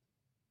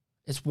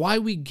 It's why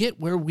we get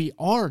where we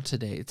are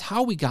today. It's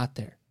how we got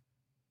there.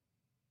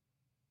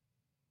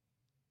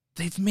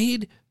 They've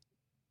made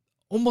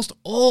almost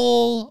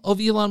all of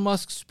Elon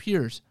Musk's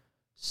peers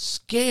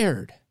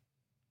scared.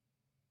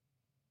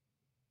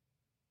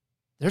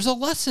 There's a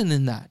lesson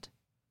in that.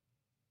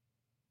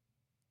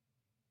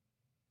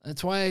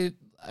 That's why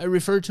I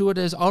refer to it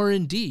as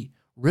R&D,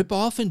 rip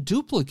off and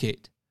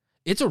duplicate.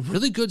 It's a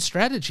really good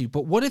strategy,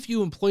 but what if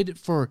you employed it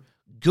for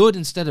good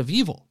instead of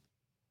evil?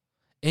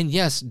 And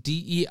yes,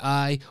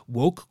 DEI,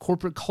 woke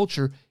corporate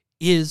culture,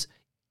 is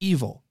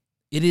evil.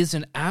 It is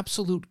an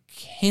absolute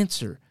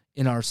cancer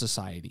in our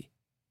society.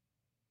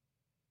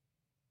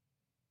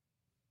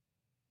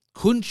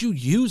 Couldn't you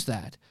use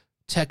that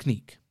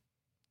technique?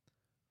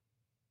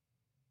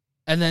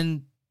 And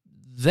then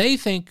they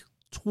think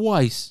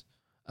twice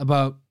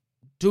about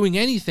doing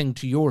anything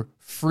to your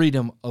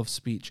freedom of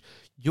speech,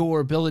 your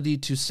ability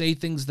to say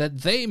things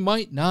that they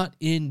might not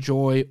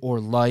enjoy or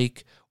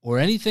like, or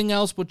anything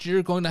else, but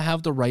you're going to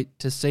have the right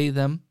to say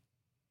them.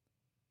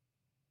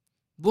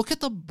 Look at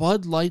the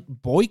Bud Light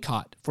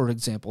boycott, for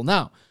example.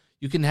 Now,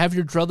 you can have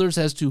your druthers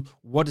as to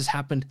what has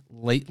happened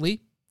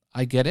lately.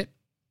 I get it.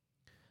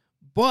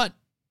 But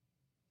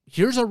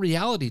here's a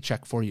reality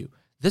check for you.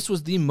 This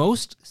was the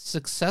most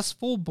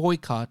successful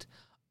boycott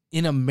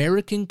in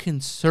American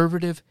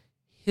conservative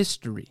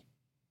history.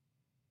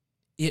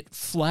 It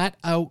flat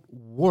out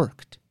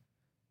worked.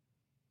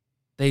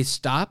 They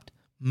stopped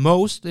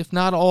most, if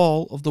not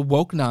all, of the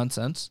woke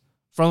nonsense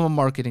from a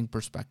marketing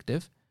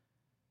perspective.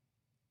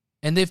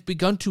 And they've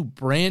begun to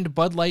brand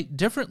Bud Light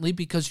differently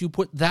because you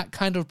put that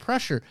kind of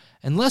pressure.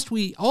 And lest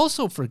we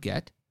also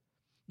forget,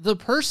 the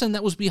person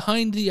that was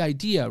behind the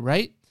idea,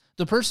 right?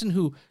 The person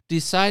who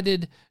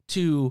decided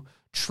to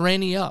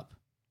tranny up,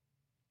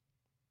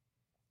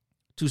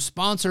 to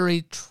sponsor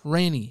a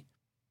tranny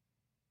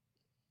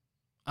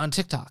on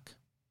TikTok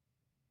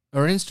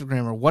or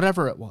Instagram or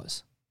whatever it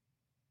was.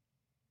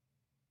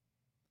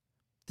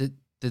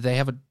 Do they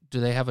have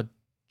a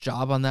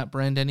job on that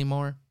brand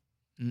anymore?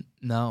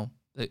 No.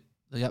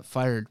 They got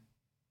fired.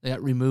 They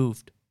got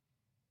removed.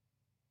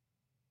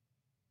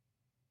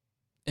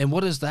 And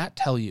what does that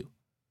tell you?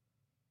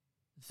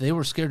 They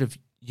were scared of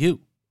you.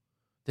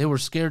 They were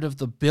scared of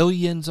the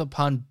billions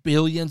upon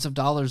billions of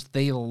dollars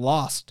they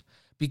lost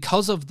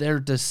because of their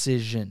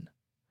decision,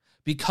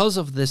 because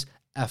of this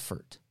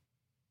effort.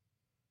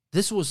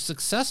 This was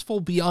successful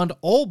beyond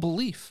all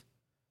belief.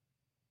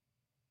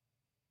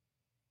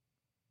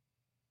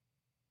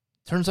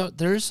 Turns out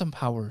there is some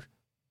power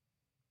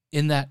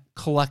in that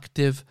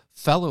collective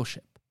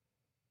fellowship.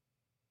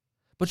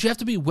 But you have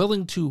to be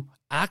willing to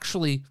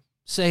actually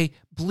say,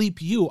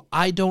 bleep you,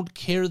 I don't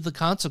care the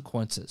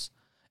consequences.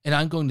 And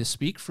I'm going to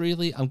speak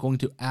freely, I'm going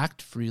to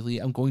act freely,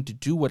 I'm going to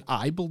do what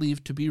I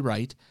believe to be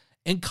right,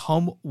 and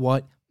come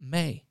what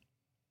may.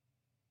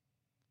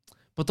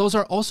 But those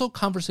are also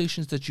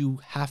conversations that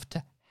you have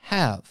to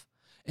have,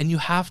 and you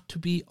have to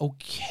be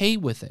okay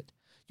with it.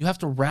 You have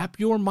to wrap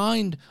your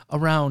mind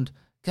around,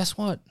 guess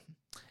what?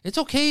 It's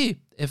okay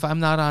if I'm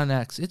not on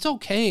X. It's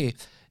okay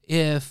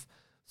if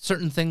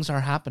certain things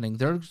are happening.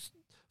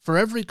 For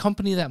every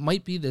company that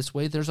might be this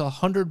way, there's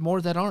 100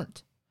 more that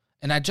aren't.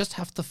 And I just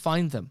have to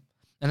find them.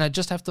 And I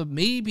just have to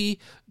maybe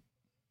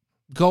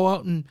go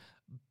out and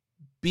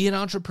be an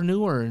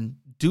entrepreneur and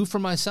do for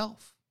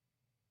myself.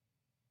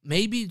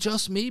 Maybe,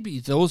 just maybe,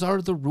 those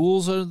are the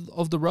rules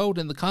of the road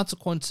and the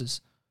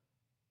consequences.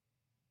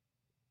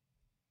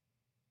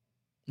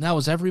 Now,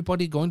 is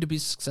everybody going to be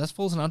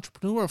successful as an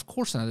entrepreneur? Of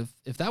course not.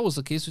 If that was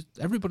the case,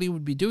 everybody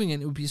would be doing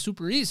it. It would be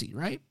super easy,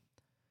 right?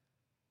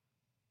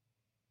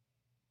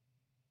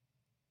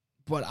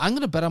 But I'm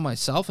going to bet on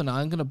myself, and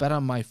I'm going to bet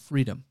on my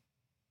freedom.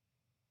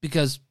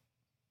 Because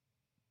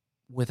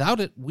without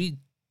it, we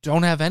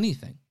don't have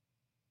anything.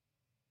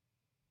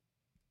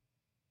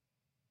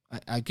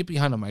 I get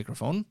behind a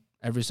microphone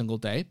every single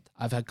day.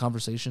 I've had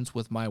conversations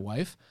with my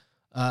wife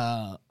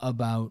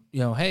about,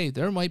 hey,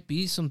 there might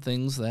be some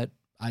things that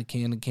I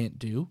can and can't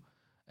do,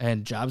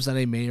 and jobs that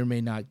I may or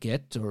may not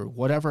get, or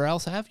whatever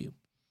else have you.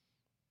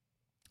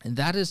 And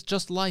that is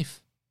just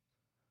life.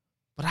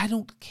 But I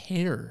don't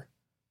care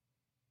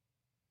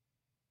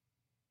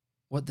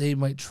what they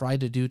might try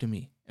to do to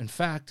me. In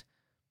fact,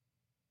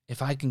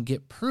 if I can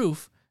get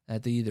proof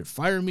that they either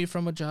fire me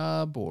from a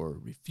job or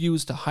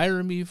refuse to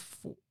hire me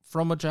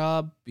from a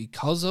job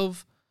because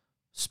of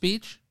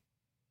speech,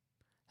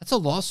 that's a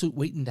lawsuit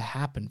waiting to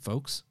happen,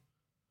 folks.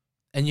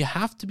 And you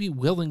have to be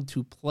willing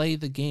to play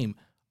the game,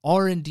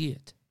 R&D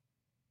it.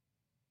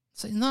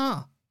 Say,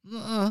 nah,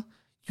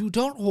 you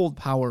don't hold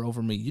power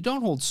over me. You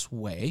don't hold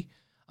sway.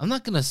 I'm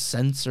not going to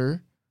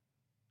censor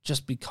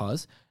just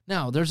because.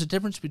 Now, there's a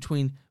difference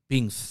between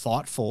being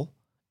thoughtful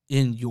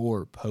in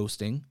your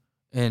posting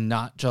and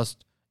not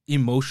just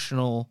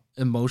emotional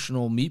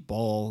meatball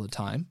all the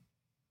time.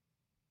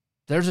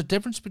 There's a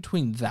difference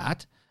between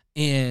that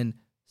and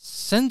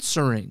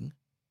censoring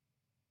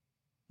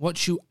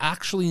what you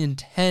actually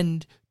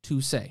intend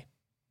to say.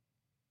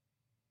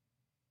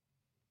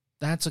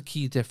 That's a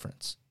key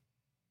difference.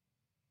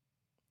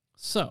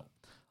 So,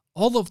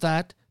 all of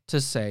that to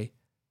say,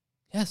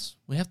 yes,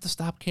 we have to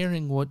stop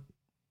caring what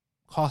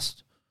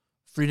cost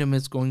freedom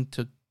is going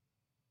to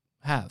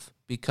have,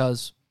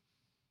 because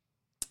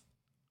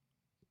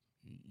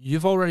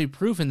you've already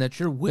proven that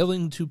you're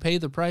willing to pay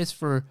the price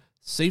for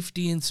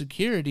safety and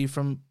security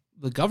from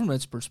the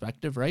government's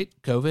perspective, right?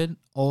 COVID,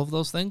 all of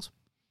those things.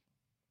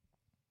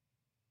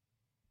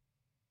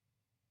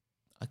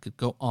 I could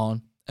go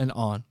on and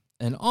on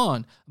and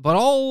on, but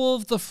all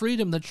of the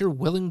freedom that you're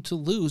willing to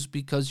lose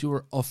because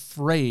you're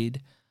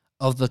afraid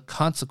of the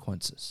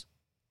consequences.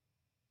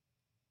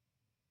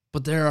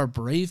 But there are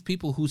brave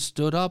people who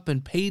stood up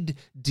and paid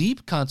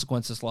deep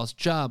consequences, lost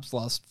jobs,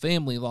 lost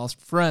family, lost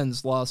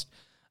friends, lost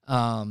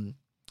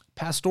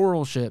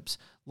pastoralships,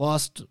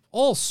 lost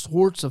all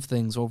sorts of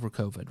things over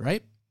COVID,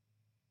 right?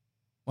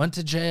 Went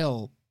to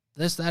jail,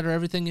 this, that, or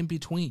everything in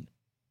between.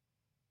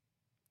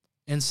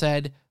 And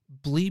said,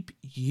 bleep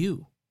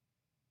you.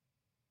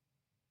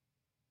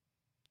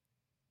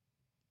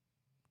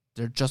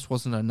 There just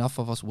wasn't enough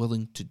of us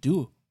willing to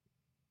do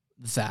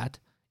that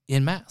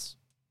en masse.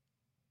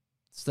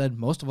 Instead,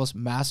 most of us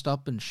masked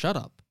up and shut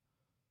up.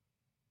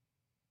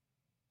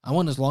 I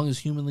went as long as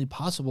humanly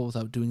possible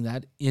without doing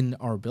that in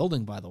our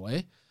building, by the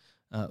way,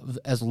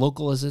 as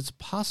local as it's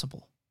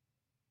possible.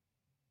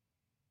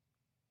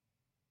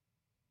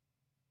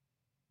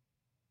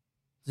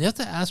 You have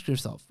to ask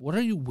yourself, what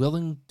are you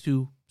willing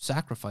to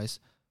sacrifice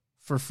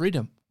for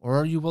freedom? Or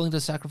are you willing to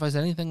sacrifice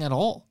anything at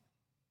all?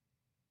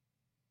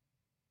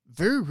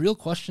 Very real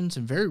questions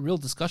and very real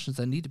discussions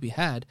that need to be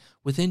had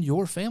within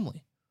your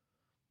family.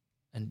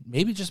 And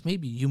maybe, just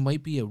maybe, you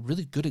might be a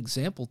really good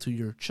example to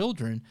your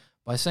children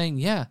by saying,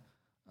 there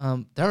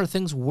are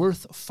things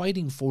worth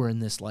fighting for in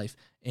this life.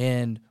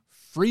 And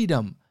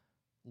freedom,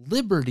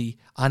 liberty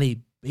on a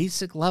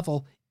basic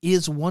level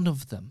is one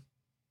of them.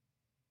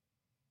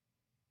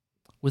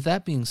 With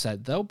that being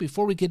said, though,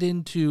 before we get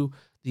into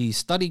the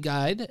study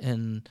guide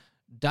and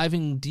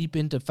diving deep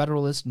into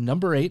Federalist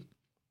number 8,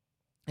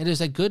 it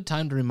is a good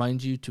time to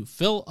remind you to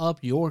fill up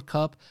your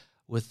cup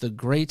with the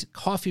great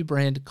Coffee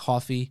Brand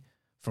coffee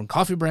from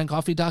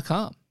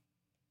coffeebrandcoffee.com.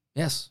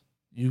 Yes,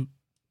 you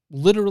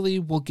literally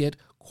will get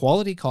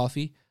quality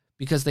coffee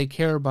because they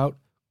care about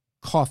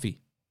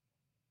coffee.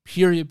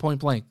 Period, point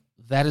blank.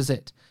 That is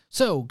it.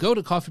 So go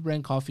to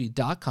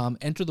coffeebrandcoffee.com,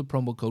 enter the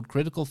promo code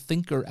Critical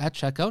Thinker at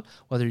checkout,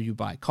 whether you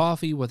buy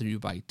coffee, whether you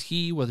buy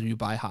tea, whether you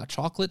buy hot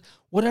chocolate,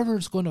 whatever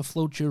is going to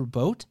float your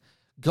boat.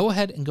 Go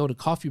ahead and go to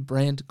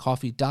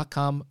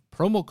coffeebrandcoffee.com,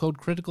 promo code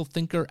Critical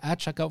Thinker at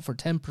checkout for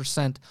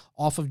 10%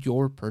 off of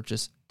your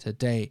purchase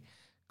today.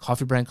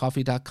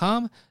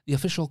 Coffeebrandcoffee.com, the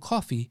official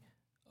coffee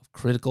of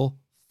critical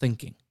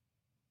thinking.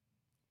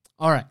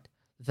 All right.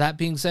 That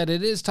being said,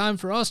 it is time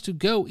for us to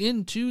go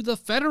into the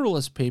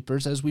Federalist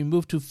Papers as we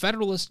move to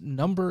Federalist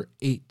number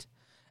 8.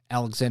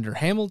 Alexander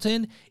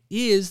Hamilton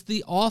is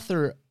the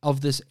author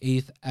of this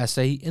 8th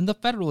essay in the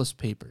Federalist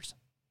Papers.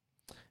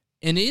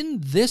 And in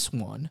this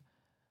one,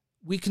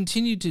 we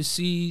continue to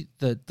see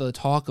the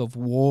talk of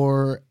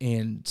war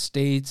and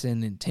states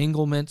and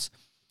entanglements,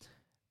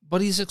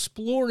 but he's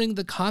exploring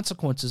the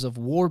consequences of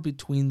war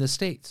between the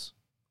states.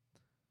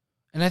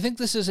 And I think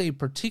this is a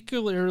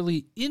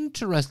particularly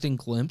interesting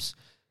glimpse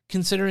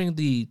considering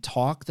the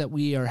talk that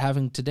we are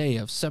having today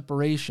of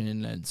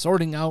separation and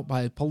sorting out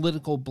by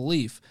political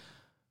belief,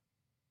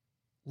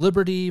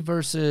 liberty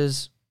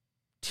versus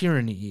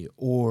tyranny,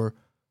 or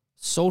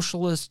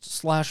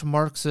socialist /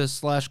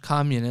 Marxist /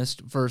 communist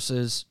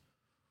versus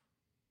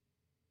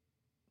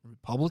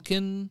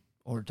Republican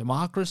or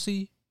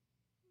democracy,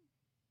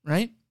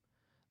 right?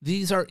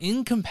 These are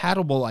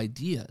incompatible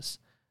ideas.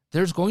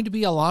 There's going to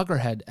be a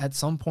loggerhead at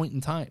some point in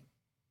time.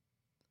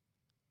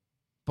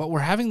 But we're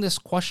having this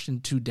question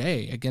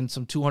today, again,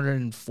 some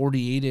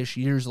 248-ish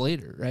years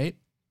later, right?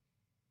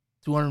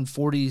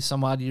 240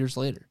 some odd years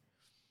later.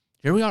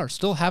 Here we are,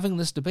 still having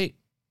this debate.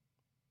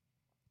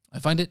 I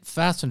find it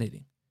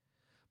fascinating.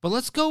 But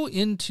let's go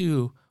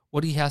into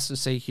what he has to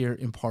say here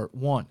in part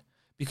 1.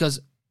 Because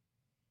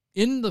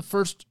in the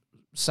first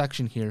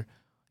section here,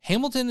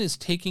 Hamilton is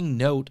taking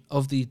note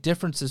of the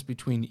differences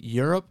between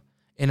Europe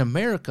and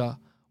America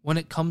when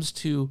it comes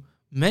to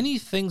many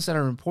things that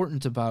are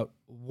important about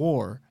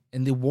war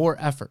and the war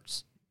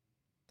efforts.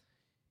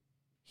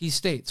 He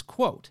states,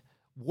 quote,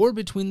 "War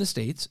between the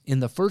states in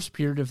the first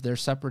period of their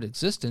separate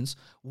existence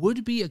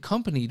would be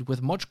accompanied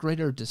with much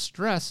greater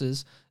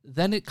distresses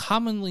than it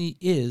commonly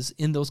is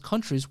in those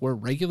countries where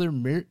regular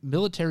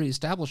military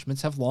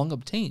establishments have long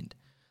obtained.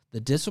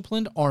 The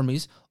disciplined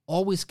armies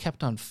always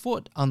kept on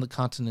foot on the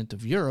continent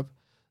of Europe,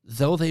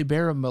 though they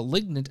bear a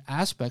malignant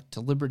aspect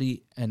to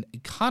liberty and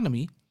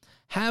economy,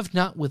 have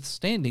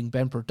notwithstanding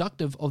been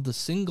productive of the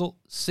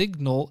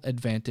signal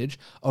advantage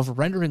of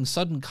rendering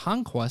sudden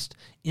conquest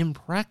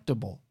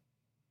impracticable,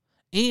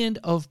 and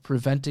of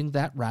preventing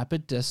that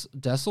rapid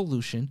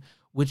dissolution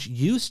which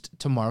used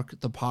to mark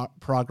the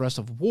progress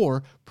of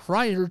war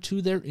prior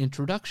to their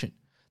introduction.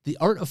 The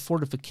art of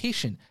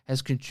fortification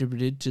has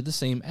contributed to the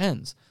same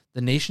ends. The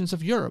nations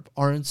of Europe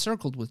are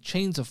encircled with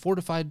chains of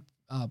fortified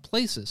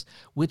places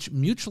which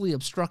mutually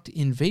obstruct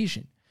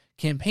invasion.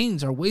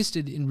 Campaigns are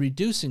wasted in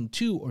reducing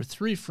 2 or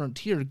 3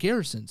 frontier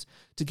garrisons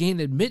to gain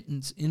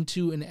admittance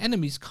into an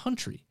enemy's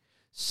country.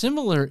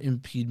 Similar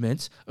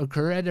impediments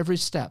occur at every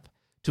step.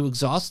 to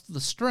exhaust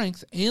the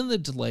strength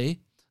and delay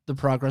the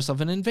progress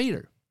of an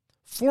invader.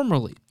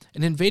 Formerly,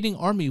 an invading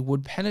army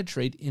would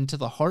penetrate into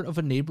the heart of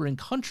a neighboring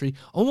country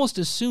almost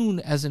as soon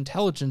as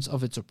intelligence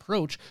of its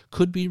approach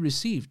could be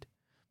received.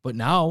 But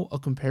now, a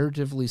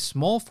comparatively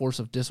small force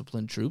of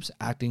disciplined troops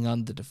acting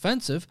on the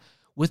defensive,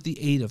 with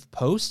the aid of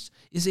posts,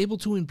 is able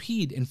to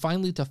impede and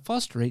finally to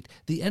frustrate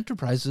the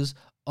enterprises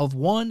of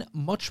one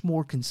much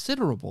more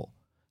considerable.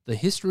 The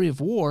history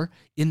of war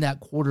in that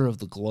quarter of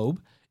the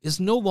globe is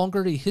no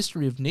longer a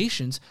history of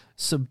nations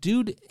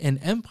subdued and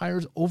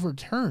empires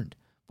overturned,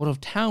 but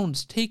of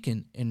towns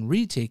taken and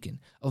retaken,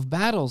 of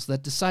battles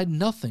that decide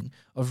nothing,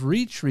 of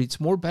retreats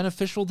more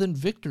beneficial than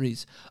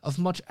victories, of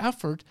much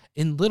effort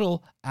and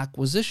little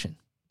acquisition.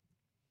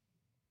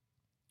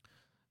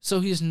 So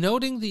he's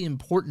noting the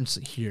importance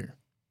here,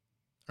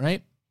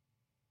 right?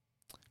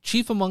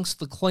 Chief amongst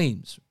the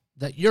claims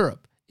that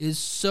Europe is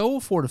so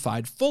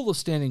fortified, full of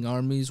standing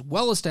armies,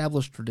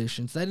 well-established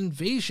traditions, that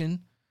invasion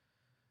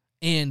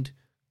and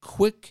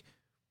quick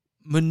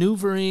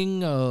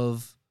maneuvering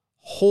of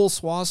whole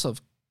swaths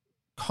of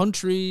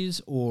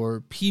countries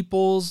or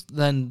peoples,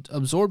 then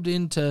absorbed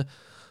into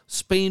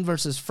Spain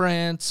versus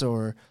France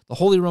or the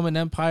Holy Roman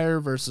Empire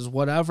versus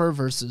whatever,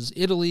 versus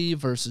Italy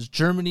versus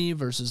Germany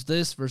versus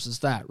this versus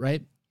that,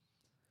 right?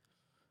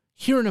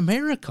 Here in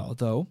America,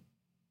 though,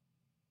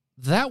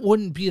 that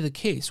wouldn't be the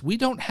case. We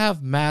don't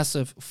have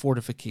massive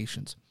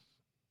fortifications.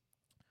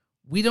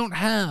 We don't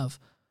have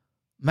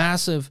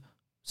massive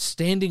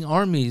standing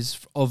armies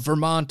of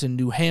Vermont and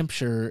New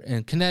Hampshire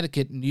and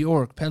Connecticut and New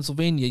York,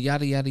 Pennsylvania,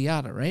 yada, yada,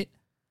 yada, right?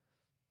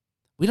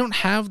 We don't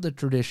have the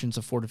traditions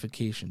of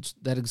fortifications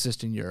that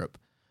exist in Europe.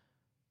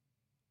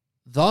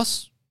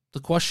 Thus, the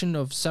question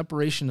of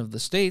separation of the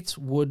states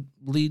would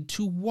lead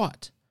to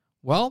what?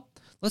 Well,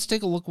 let's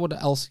take a look at what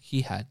else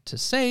he had to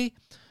say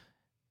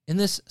in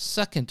this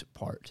second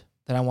part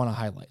that I want to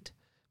highlight.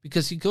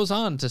 Because he goes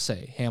on to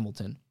say,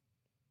 Hamilton,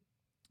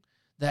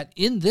 that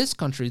in this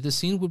country, the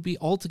scene would be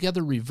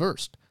altogether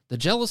reversed. The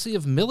jealousy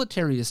of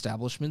military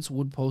establishments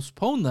would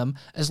postpone them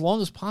as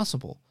long as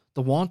possible.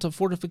 The want of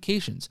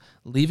fortifications,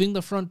 leaving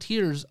the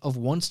frontiers of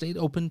one state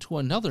open to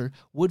another,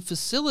 would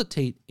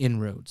facilitate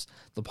inroads.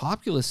 The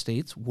populous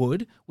states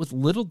would, with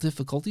little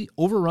difficulty,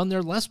 overrun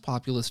their less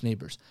populous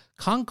neighbors.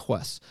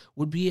 Conquests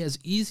would be as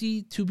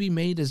easy to be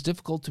made as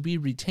difficult to be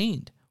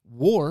retained.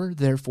 War,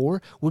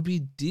 therefore, would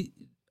be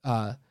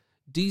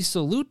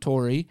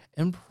desultory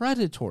and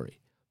predatory.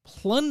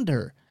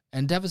 Plunder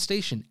and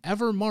devastation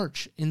ever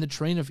march in the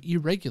train of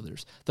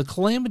irregulars. The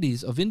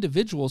calamities of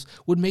individuals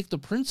would make the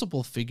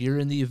principal figure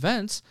in the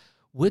events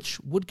which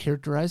would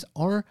characterize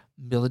our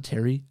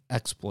military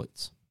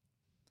exploits.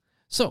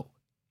 So,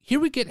 here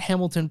we get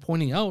Hamilton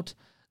pointing out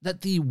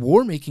that the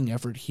war-making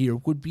effort here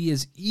would be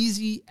as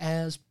easy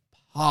as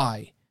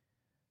pie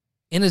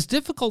and as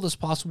difficult as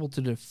possible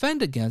to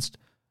defend against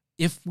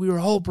if we were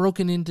all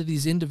broken into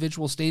these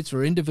individual states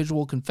or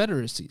individual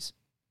confederacies.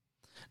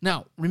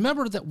 Now,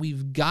 remember that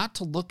we've got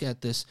to look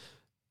at this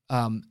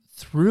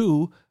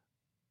through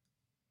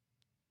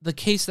the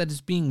case that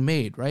is being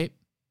made, right?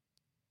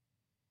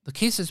 The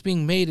case that's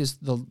being made is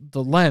the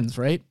lens,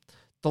 right?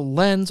 The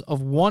lens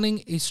of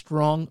wanting a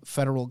strong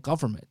federal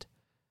government.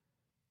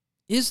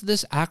 Is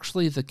this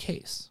actually the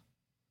case?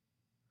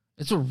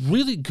 It's a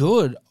really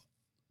good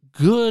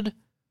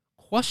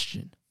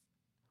question.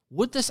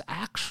 Would this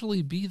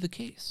actually be the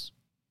case?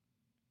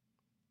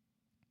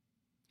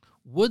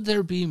 Would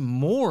there be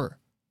more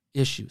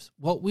issues?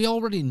 Well, we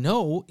already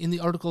know in the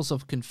Articles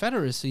of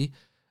Confederacy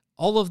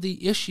all of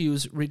the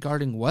issues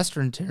regarding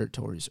Western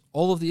territories,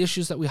 all of the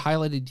issues that we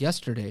highlighted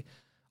yesterday,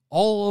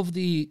 all of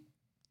the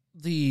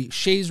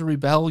Shays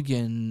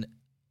Rebellion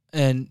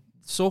and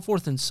so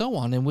forth and so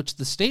on, in which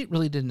the state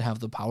really didn't have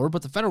the power,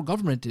 but the federal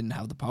government didn't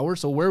have the power.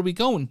 So where are we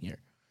going here?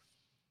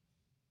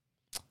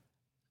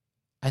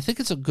 I think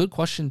it's a good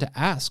question to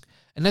ask.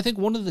 And I think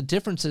one of the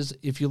differences,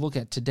 if you look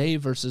at today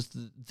versus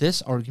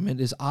this argument,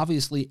 is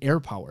obviously air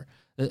power.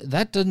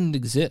 That doesn't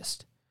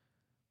exist.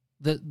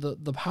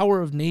 The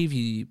power of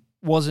Navy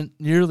wasn't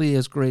nearly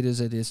as great as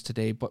it is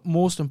today, but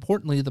most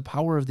importantly, the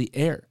power of the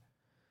air.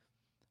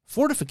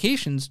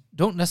 Fortifications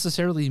don't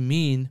necessarily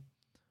mean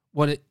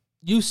what it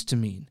used to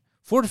mean.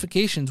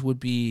 Fortifications would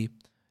be,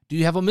 do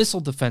you have a missile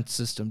defense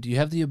system? Do you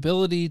have the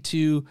ability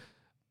to,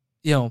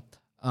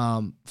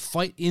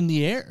 fight in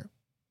the air,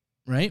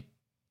 right?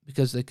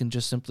 Because they can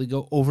just simply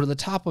go over the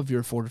top of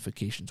your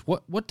fortifications.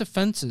 What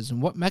defenses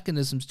and what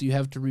mechanisms do you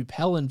have to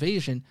repel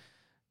invasion?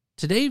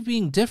 Today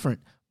being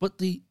different, but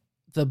the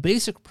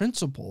basic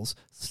principles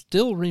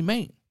still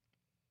remain.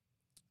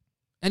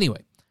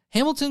 Anyway,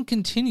 Hamilton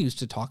continues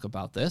to talk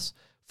about this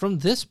from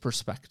this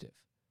perspective.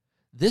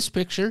 This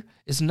picture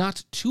is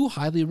not too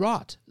highly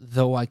wrought,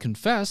 though I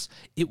confess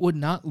it would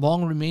not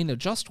long remain a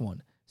just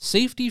one.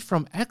 Safety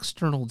from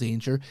external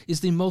danger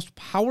is the most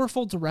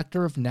powerful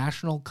director of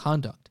national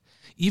conduct.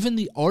 Even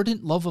the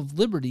ardent love of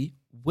liberty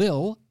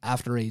will,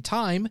 after a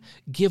time,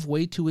 give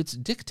way to its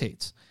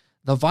dictates.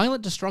 The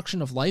violent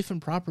destruction of life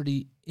and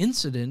property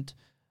incident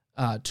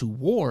to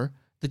war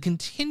the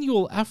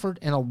continual effort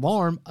and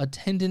alarm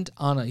attendant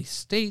on a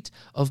state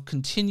of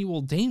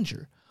continual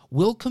danger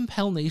will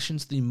compel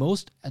nations the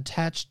most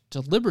attached to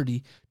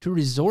liberty to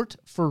resort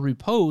for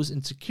repose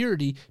and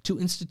security to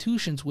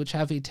institutions which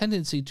have a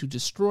tendency to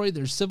destroy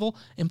their civil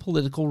and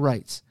political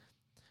rights.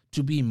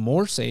 To be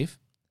more safe,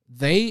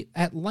 they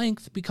at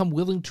length become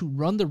willing to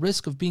run the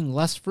risk of being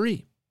less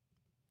free.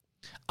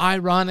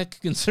 Ironic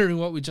considering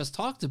what we just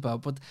talked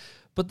about,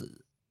 but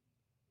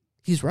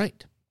he's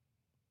right.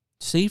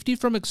 Safety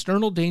from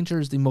external danger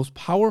is the most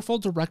powerful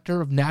director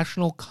of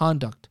national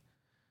conduct.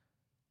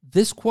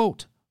 This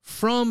quote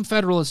from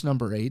Federalist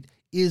Number 8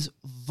 is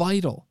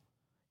vital.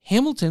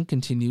 Hamilton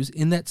continues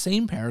in that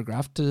same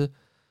paragraph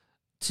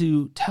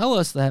to tell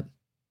us that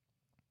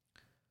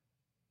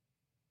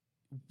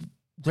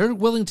they're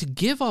willing to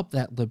give up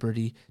that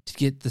liberty to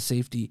get the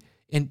safety,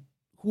 and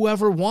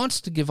whoever wants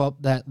to give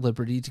up that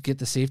liberty to get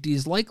the safety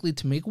is likely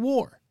to make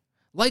war,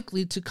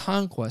 likely to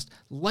conquest,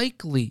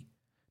 likely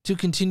to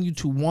continue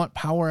to want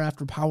power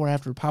after power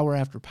after power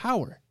after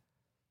power.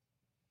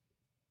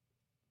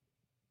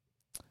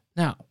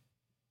 Now,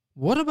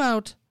 what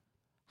about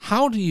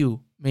how do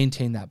you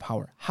maintain that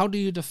power? How do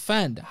you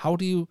defend? How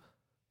do you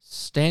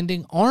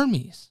standing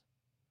armies?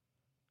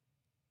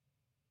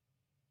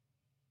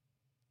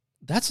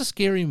 That's a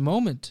scary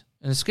moment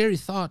and a scary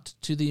thought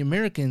to the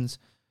Americans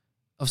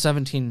of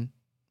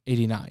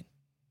 1789.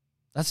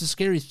 That's a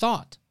scary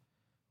thought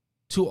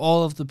to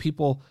all of the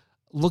people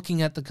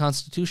looking at the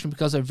Constitution,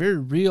 because a very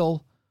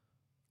real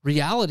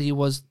reality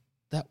was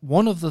that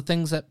one of the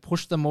things that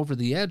pushed them over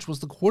the edge was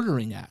the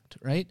Quartering Act,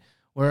 right?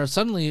 Where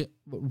suddenly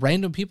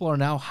random people are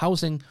now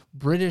housing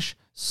British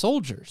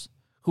soldiers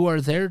who are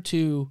there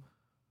to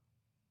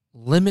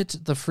limit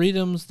the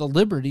freedoms, the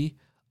liberty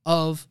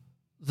of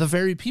the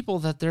very people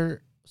that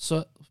they're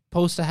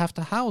supposed to have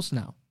to house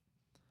now.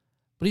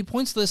 But he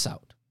points this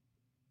out.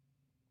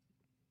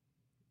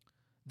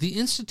 The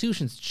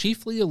institutions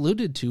chiefly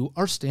alluded to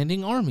are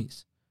standing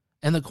armies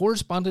and the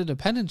correspondent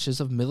appendages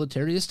of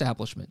military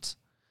establishments.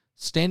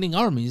 Standing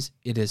armies,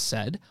 it is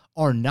said,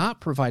 are not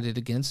provided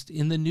against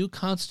in the new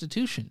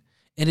Constitution,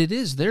 and it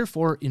is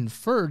therefore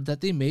inferred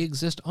that they may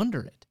exist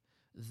under it.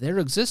 Their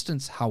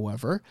existence,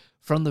 however,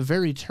 from the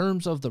very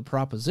terms of the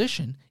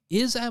proposition,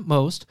 is at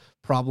most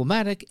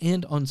problematic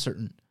and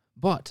uncertain.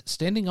 But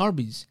standing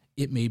armies,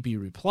 it may be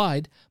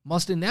replied,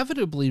 must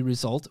inevitably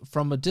result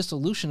from a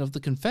dissolution of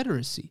the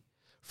Confederacy.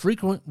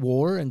 Frequent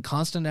war and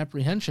constant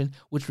apprehension,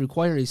 which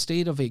require a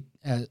state of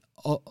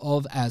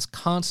as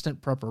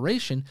constant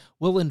preparation,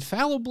 will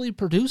infallibly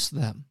produce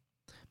them,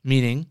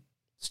 meaning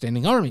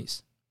standing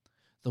armies.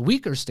 The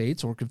weaker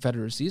states or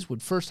confederacies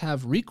would first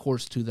have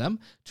recourse to them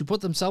to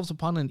put themselves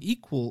upon an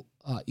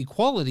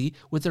equality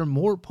with their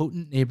more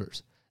potent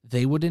neighbors.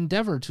 They would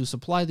endeavor to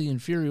supply the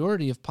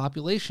inferiority of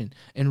population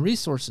and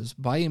resources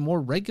by a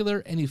more regular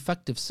and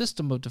effective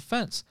system of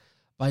defense,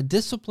 by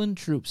disciplined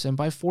troops and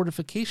by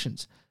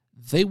fortifications.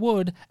 They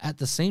would, at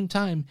the same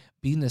time,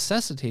 be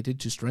necessitated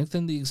to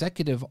strengthen the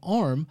executive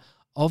arm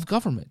of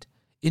government,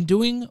 in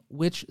doing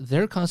which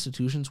their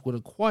constitutions would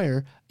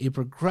acquire a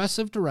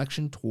progressive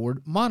direction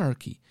toward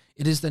monarchy.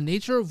 It is the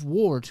nature of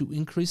war to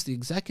increase the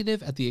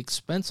executive at the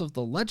expense of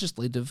the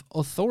legislative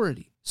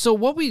authority. So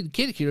what we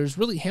get here is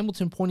really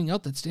Hamilton pointing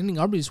out that standing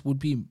armies would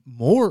be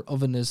more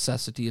of a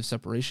necessity of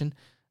separation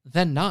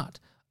than not.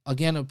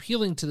 Again,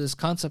 appealing to this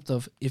concept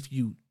of if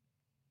you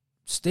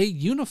stay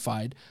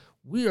unified,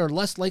 we are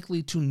less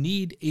likely to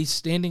need a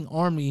standing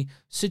army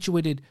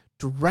situated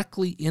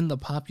directly in the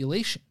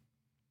population.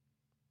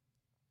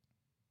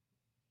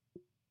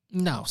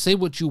 Now, say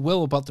what you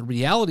will about the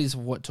realities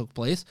of what took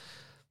place,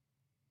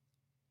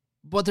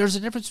 but there's a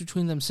difference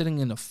between them sitting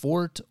in a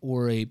fort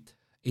or a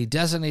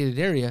designated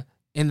area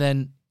and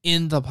then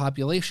in the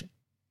population.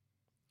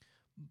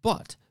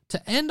 But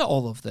to end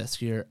all of this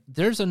here,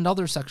 there's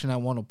another section I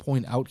want to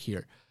point out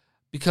here,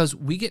 because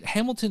we get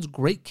Hamilton's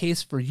great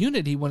case for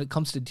unity when it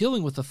comes to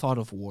dealing with the thought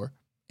of war,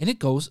 and it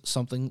goes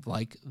something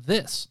like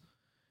this.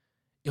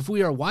 If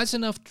we are wise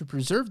enough to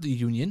preserve the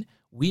Union,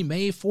 we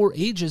may for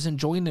ages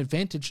enjoy an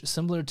advantage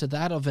similar to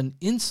that of an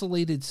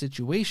insulated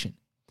situation.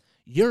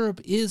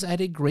 Europe is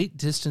at a great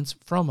distance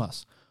from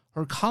us.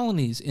 Her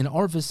colonies in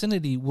our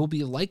vicinity will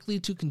be likely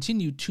to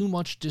continue too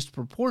much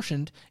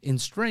disproportioned in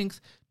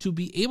strength to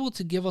be able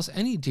to give us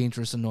any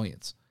dangerous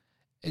annoyance.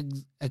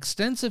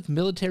 Extensive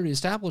military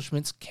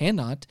establishments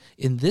cannot,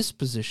 in this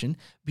position,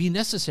 be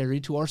necessary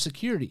to our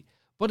security.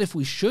 But if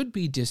we should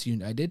be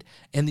disunited,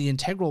 and the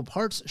integral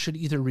parts should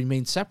either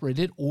remain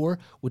separated or,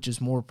 which is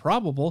more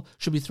probable,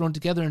 should be thrown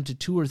together into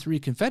 2 or 3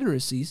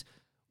 confederacies,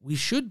 we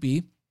should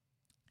be,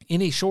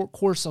 in a short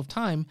course of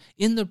time,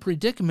 in the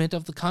predicament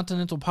of the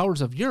continental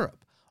powers of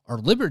Europe. Our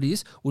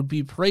liberties would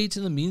be prey to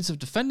the means of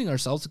defending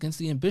ourselves against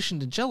the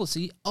ambition and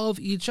jealousy of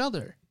each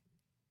other.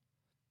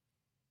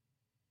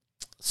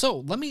 So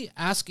let me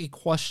ask a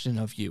question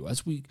of you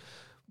as we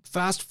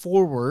fast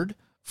forward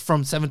from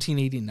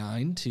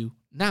 1789 to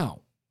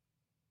now.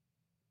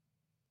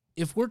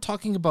 if we're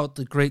talking about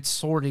the great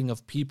sorting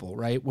of people,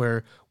 right,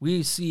 where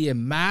we see a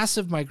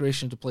massive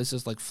migration to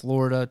places like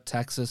Florida,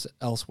 Texas,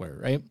 elsewhere,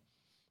 right,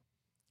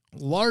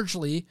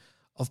 largely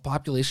of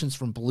populations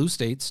from blue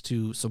states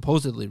to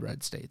supposedly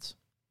red states.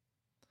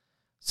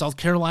 South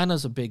Carolina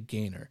is a big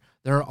gainer.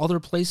 There are other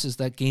places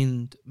that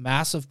gained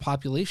massive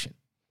population.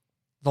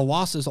 The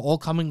loss is all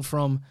coming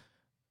from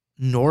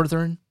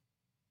northern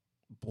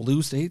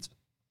blue states.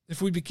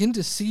 If we begin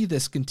to see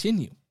this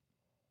continue,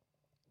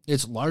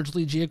 it's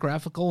largely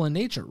geographical in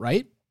nature,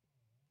 right?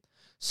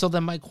 So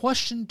then my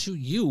question to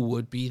you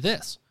would be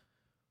this.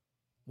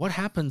 What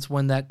happens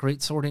when that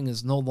great sorting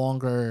is no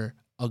longer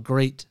a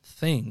great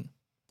thing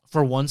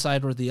for one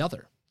side or the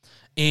other?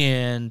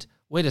 And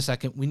wait a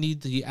second, we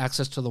need the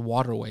access to the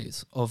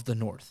waterways of the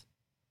North,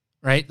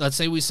 right? Let's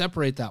say we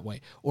separate that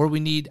way. Or we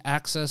need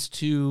access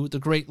to the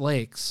Great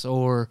Lakes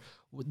or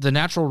the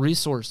natural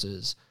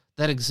resources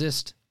that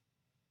exist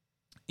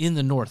in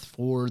the North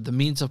for the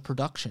means of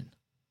production.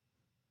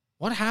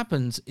 What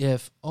happens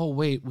if, oh,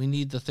 wait, we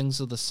need the things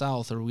of the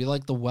South, or we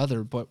like the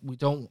weather, but we're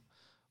not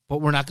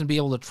going to be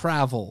able to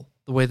travel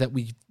the way that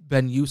we've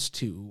been used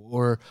to?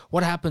 Or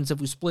what happens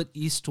if we split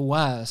east to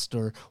west,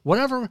 or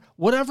whatever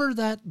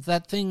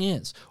that thing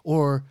is?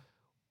 Or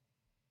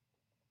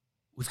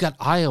we've got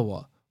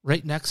Iowa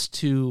right next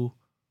to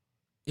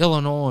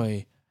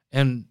Illinois,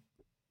 and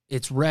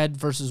it's red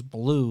versus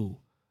blue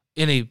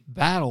in a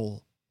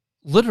battle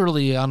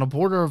literally on a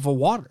border of a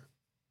water.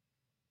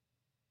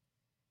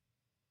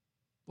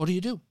 What do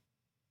you do?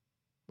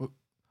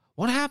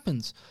 What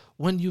happens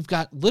when you've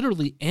got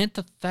literally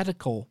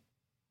antithetical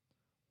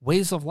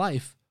ways of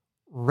life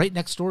right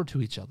next door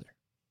to each other?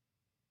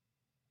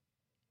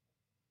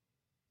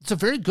 It's a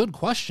very good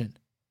question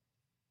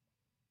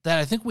that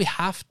I think we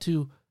have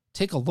to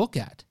take a look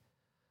at.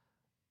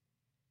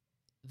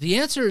 The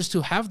answer is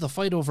to have the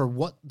fight over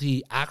what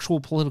the actual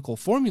political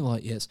formula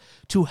is,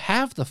 to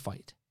have the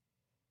fight,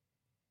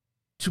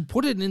 to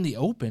put it in the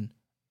open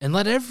and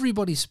let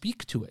everybody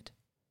speak to it.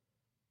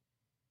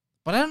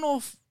 But I don't know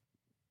if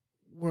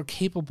we're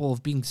capable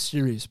of being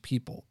serious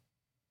people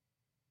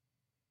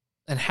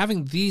and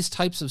having these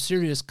types of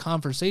serious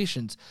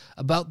conversations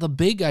about the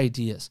big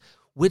ideas,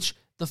 which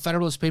the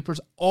Federalist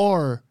Papers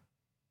are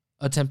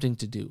attempting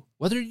to do.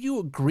 Whether you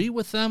agree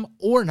with them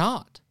or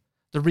not,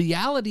 the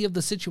reality of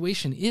the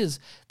situation is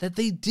that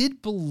they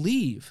did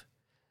believe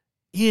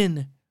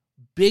in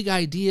big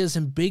ideas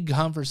and big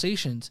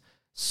conversations,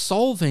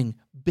 solving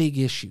big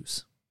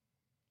issues.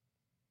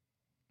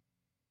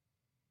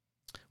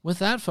 With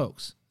that,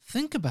 folks,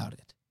 think about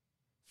it.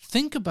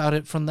 Think about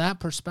it from that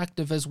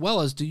perspective as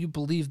well as, do you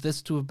believe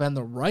this to have been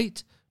the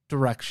right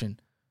direction?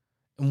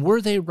 And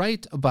were they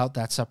right about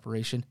that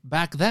separation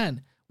back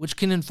then, which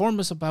can inform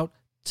us about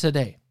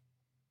today?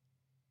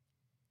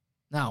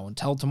 Now,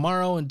 until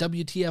tomorrow and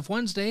WTF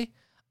Wednesday,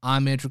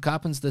 I'm Andrew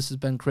Coppins. This has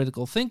been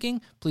Critical Thinking.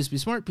 Please be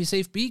smart, be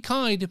safe, be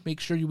kind. Make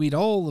sure you eat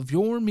all of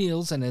your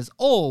meals. And as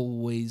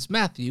always,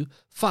 Matthew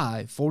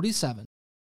 5:47.